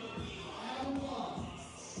it up. We gon' have a fun.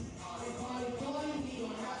 Party, party, party. We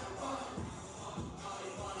gon' have a fun. Party,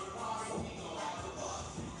 party, party. We gon' have a fun.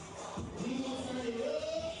 We gon' turn it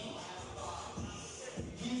up.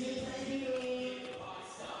 DJ bring it up.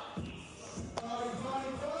 Party,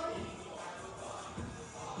 party, party.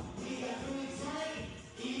 We got good drink.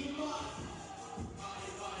 Eat 'em up. Party,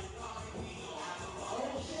 party, party. We gon' have a fun.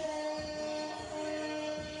 Oh shit!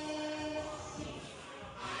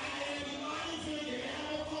 I got everybody drinking.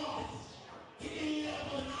 Have a fun. Give me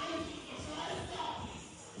up a night. I'm trying to stop.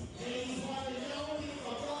 Ladies wanna know we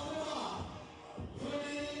gon' fuck them up. Put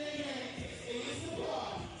it in the game. It's the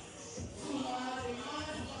party. Too high in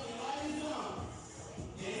mind. Fucking light is on.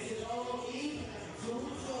 This is all even. To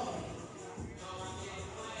the party.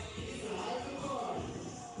 It's a life of party.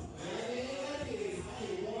 That is.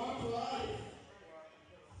 Hey, warm party.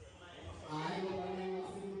 I know my name was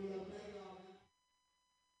Super Up Mega.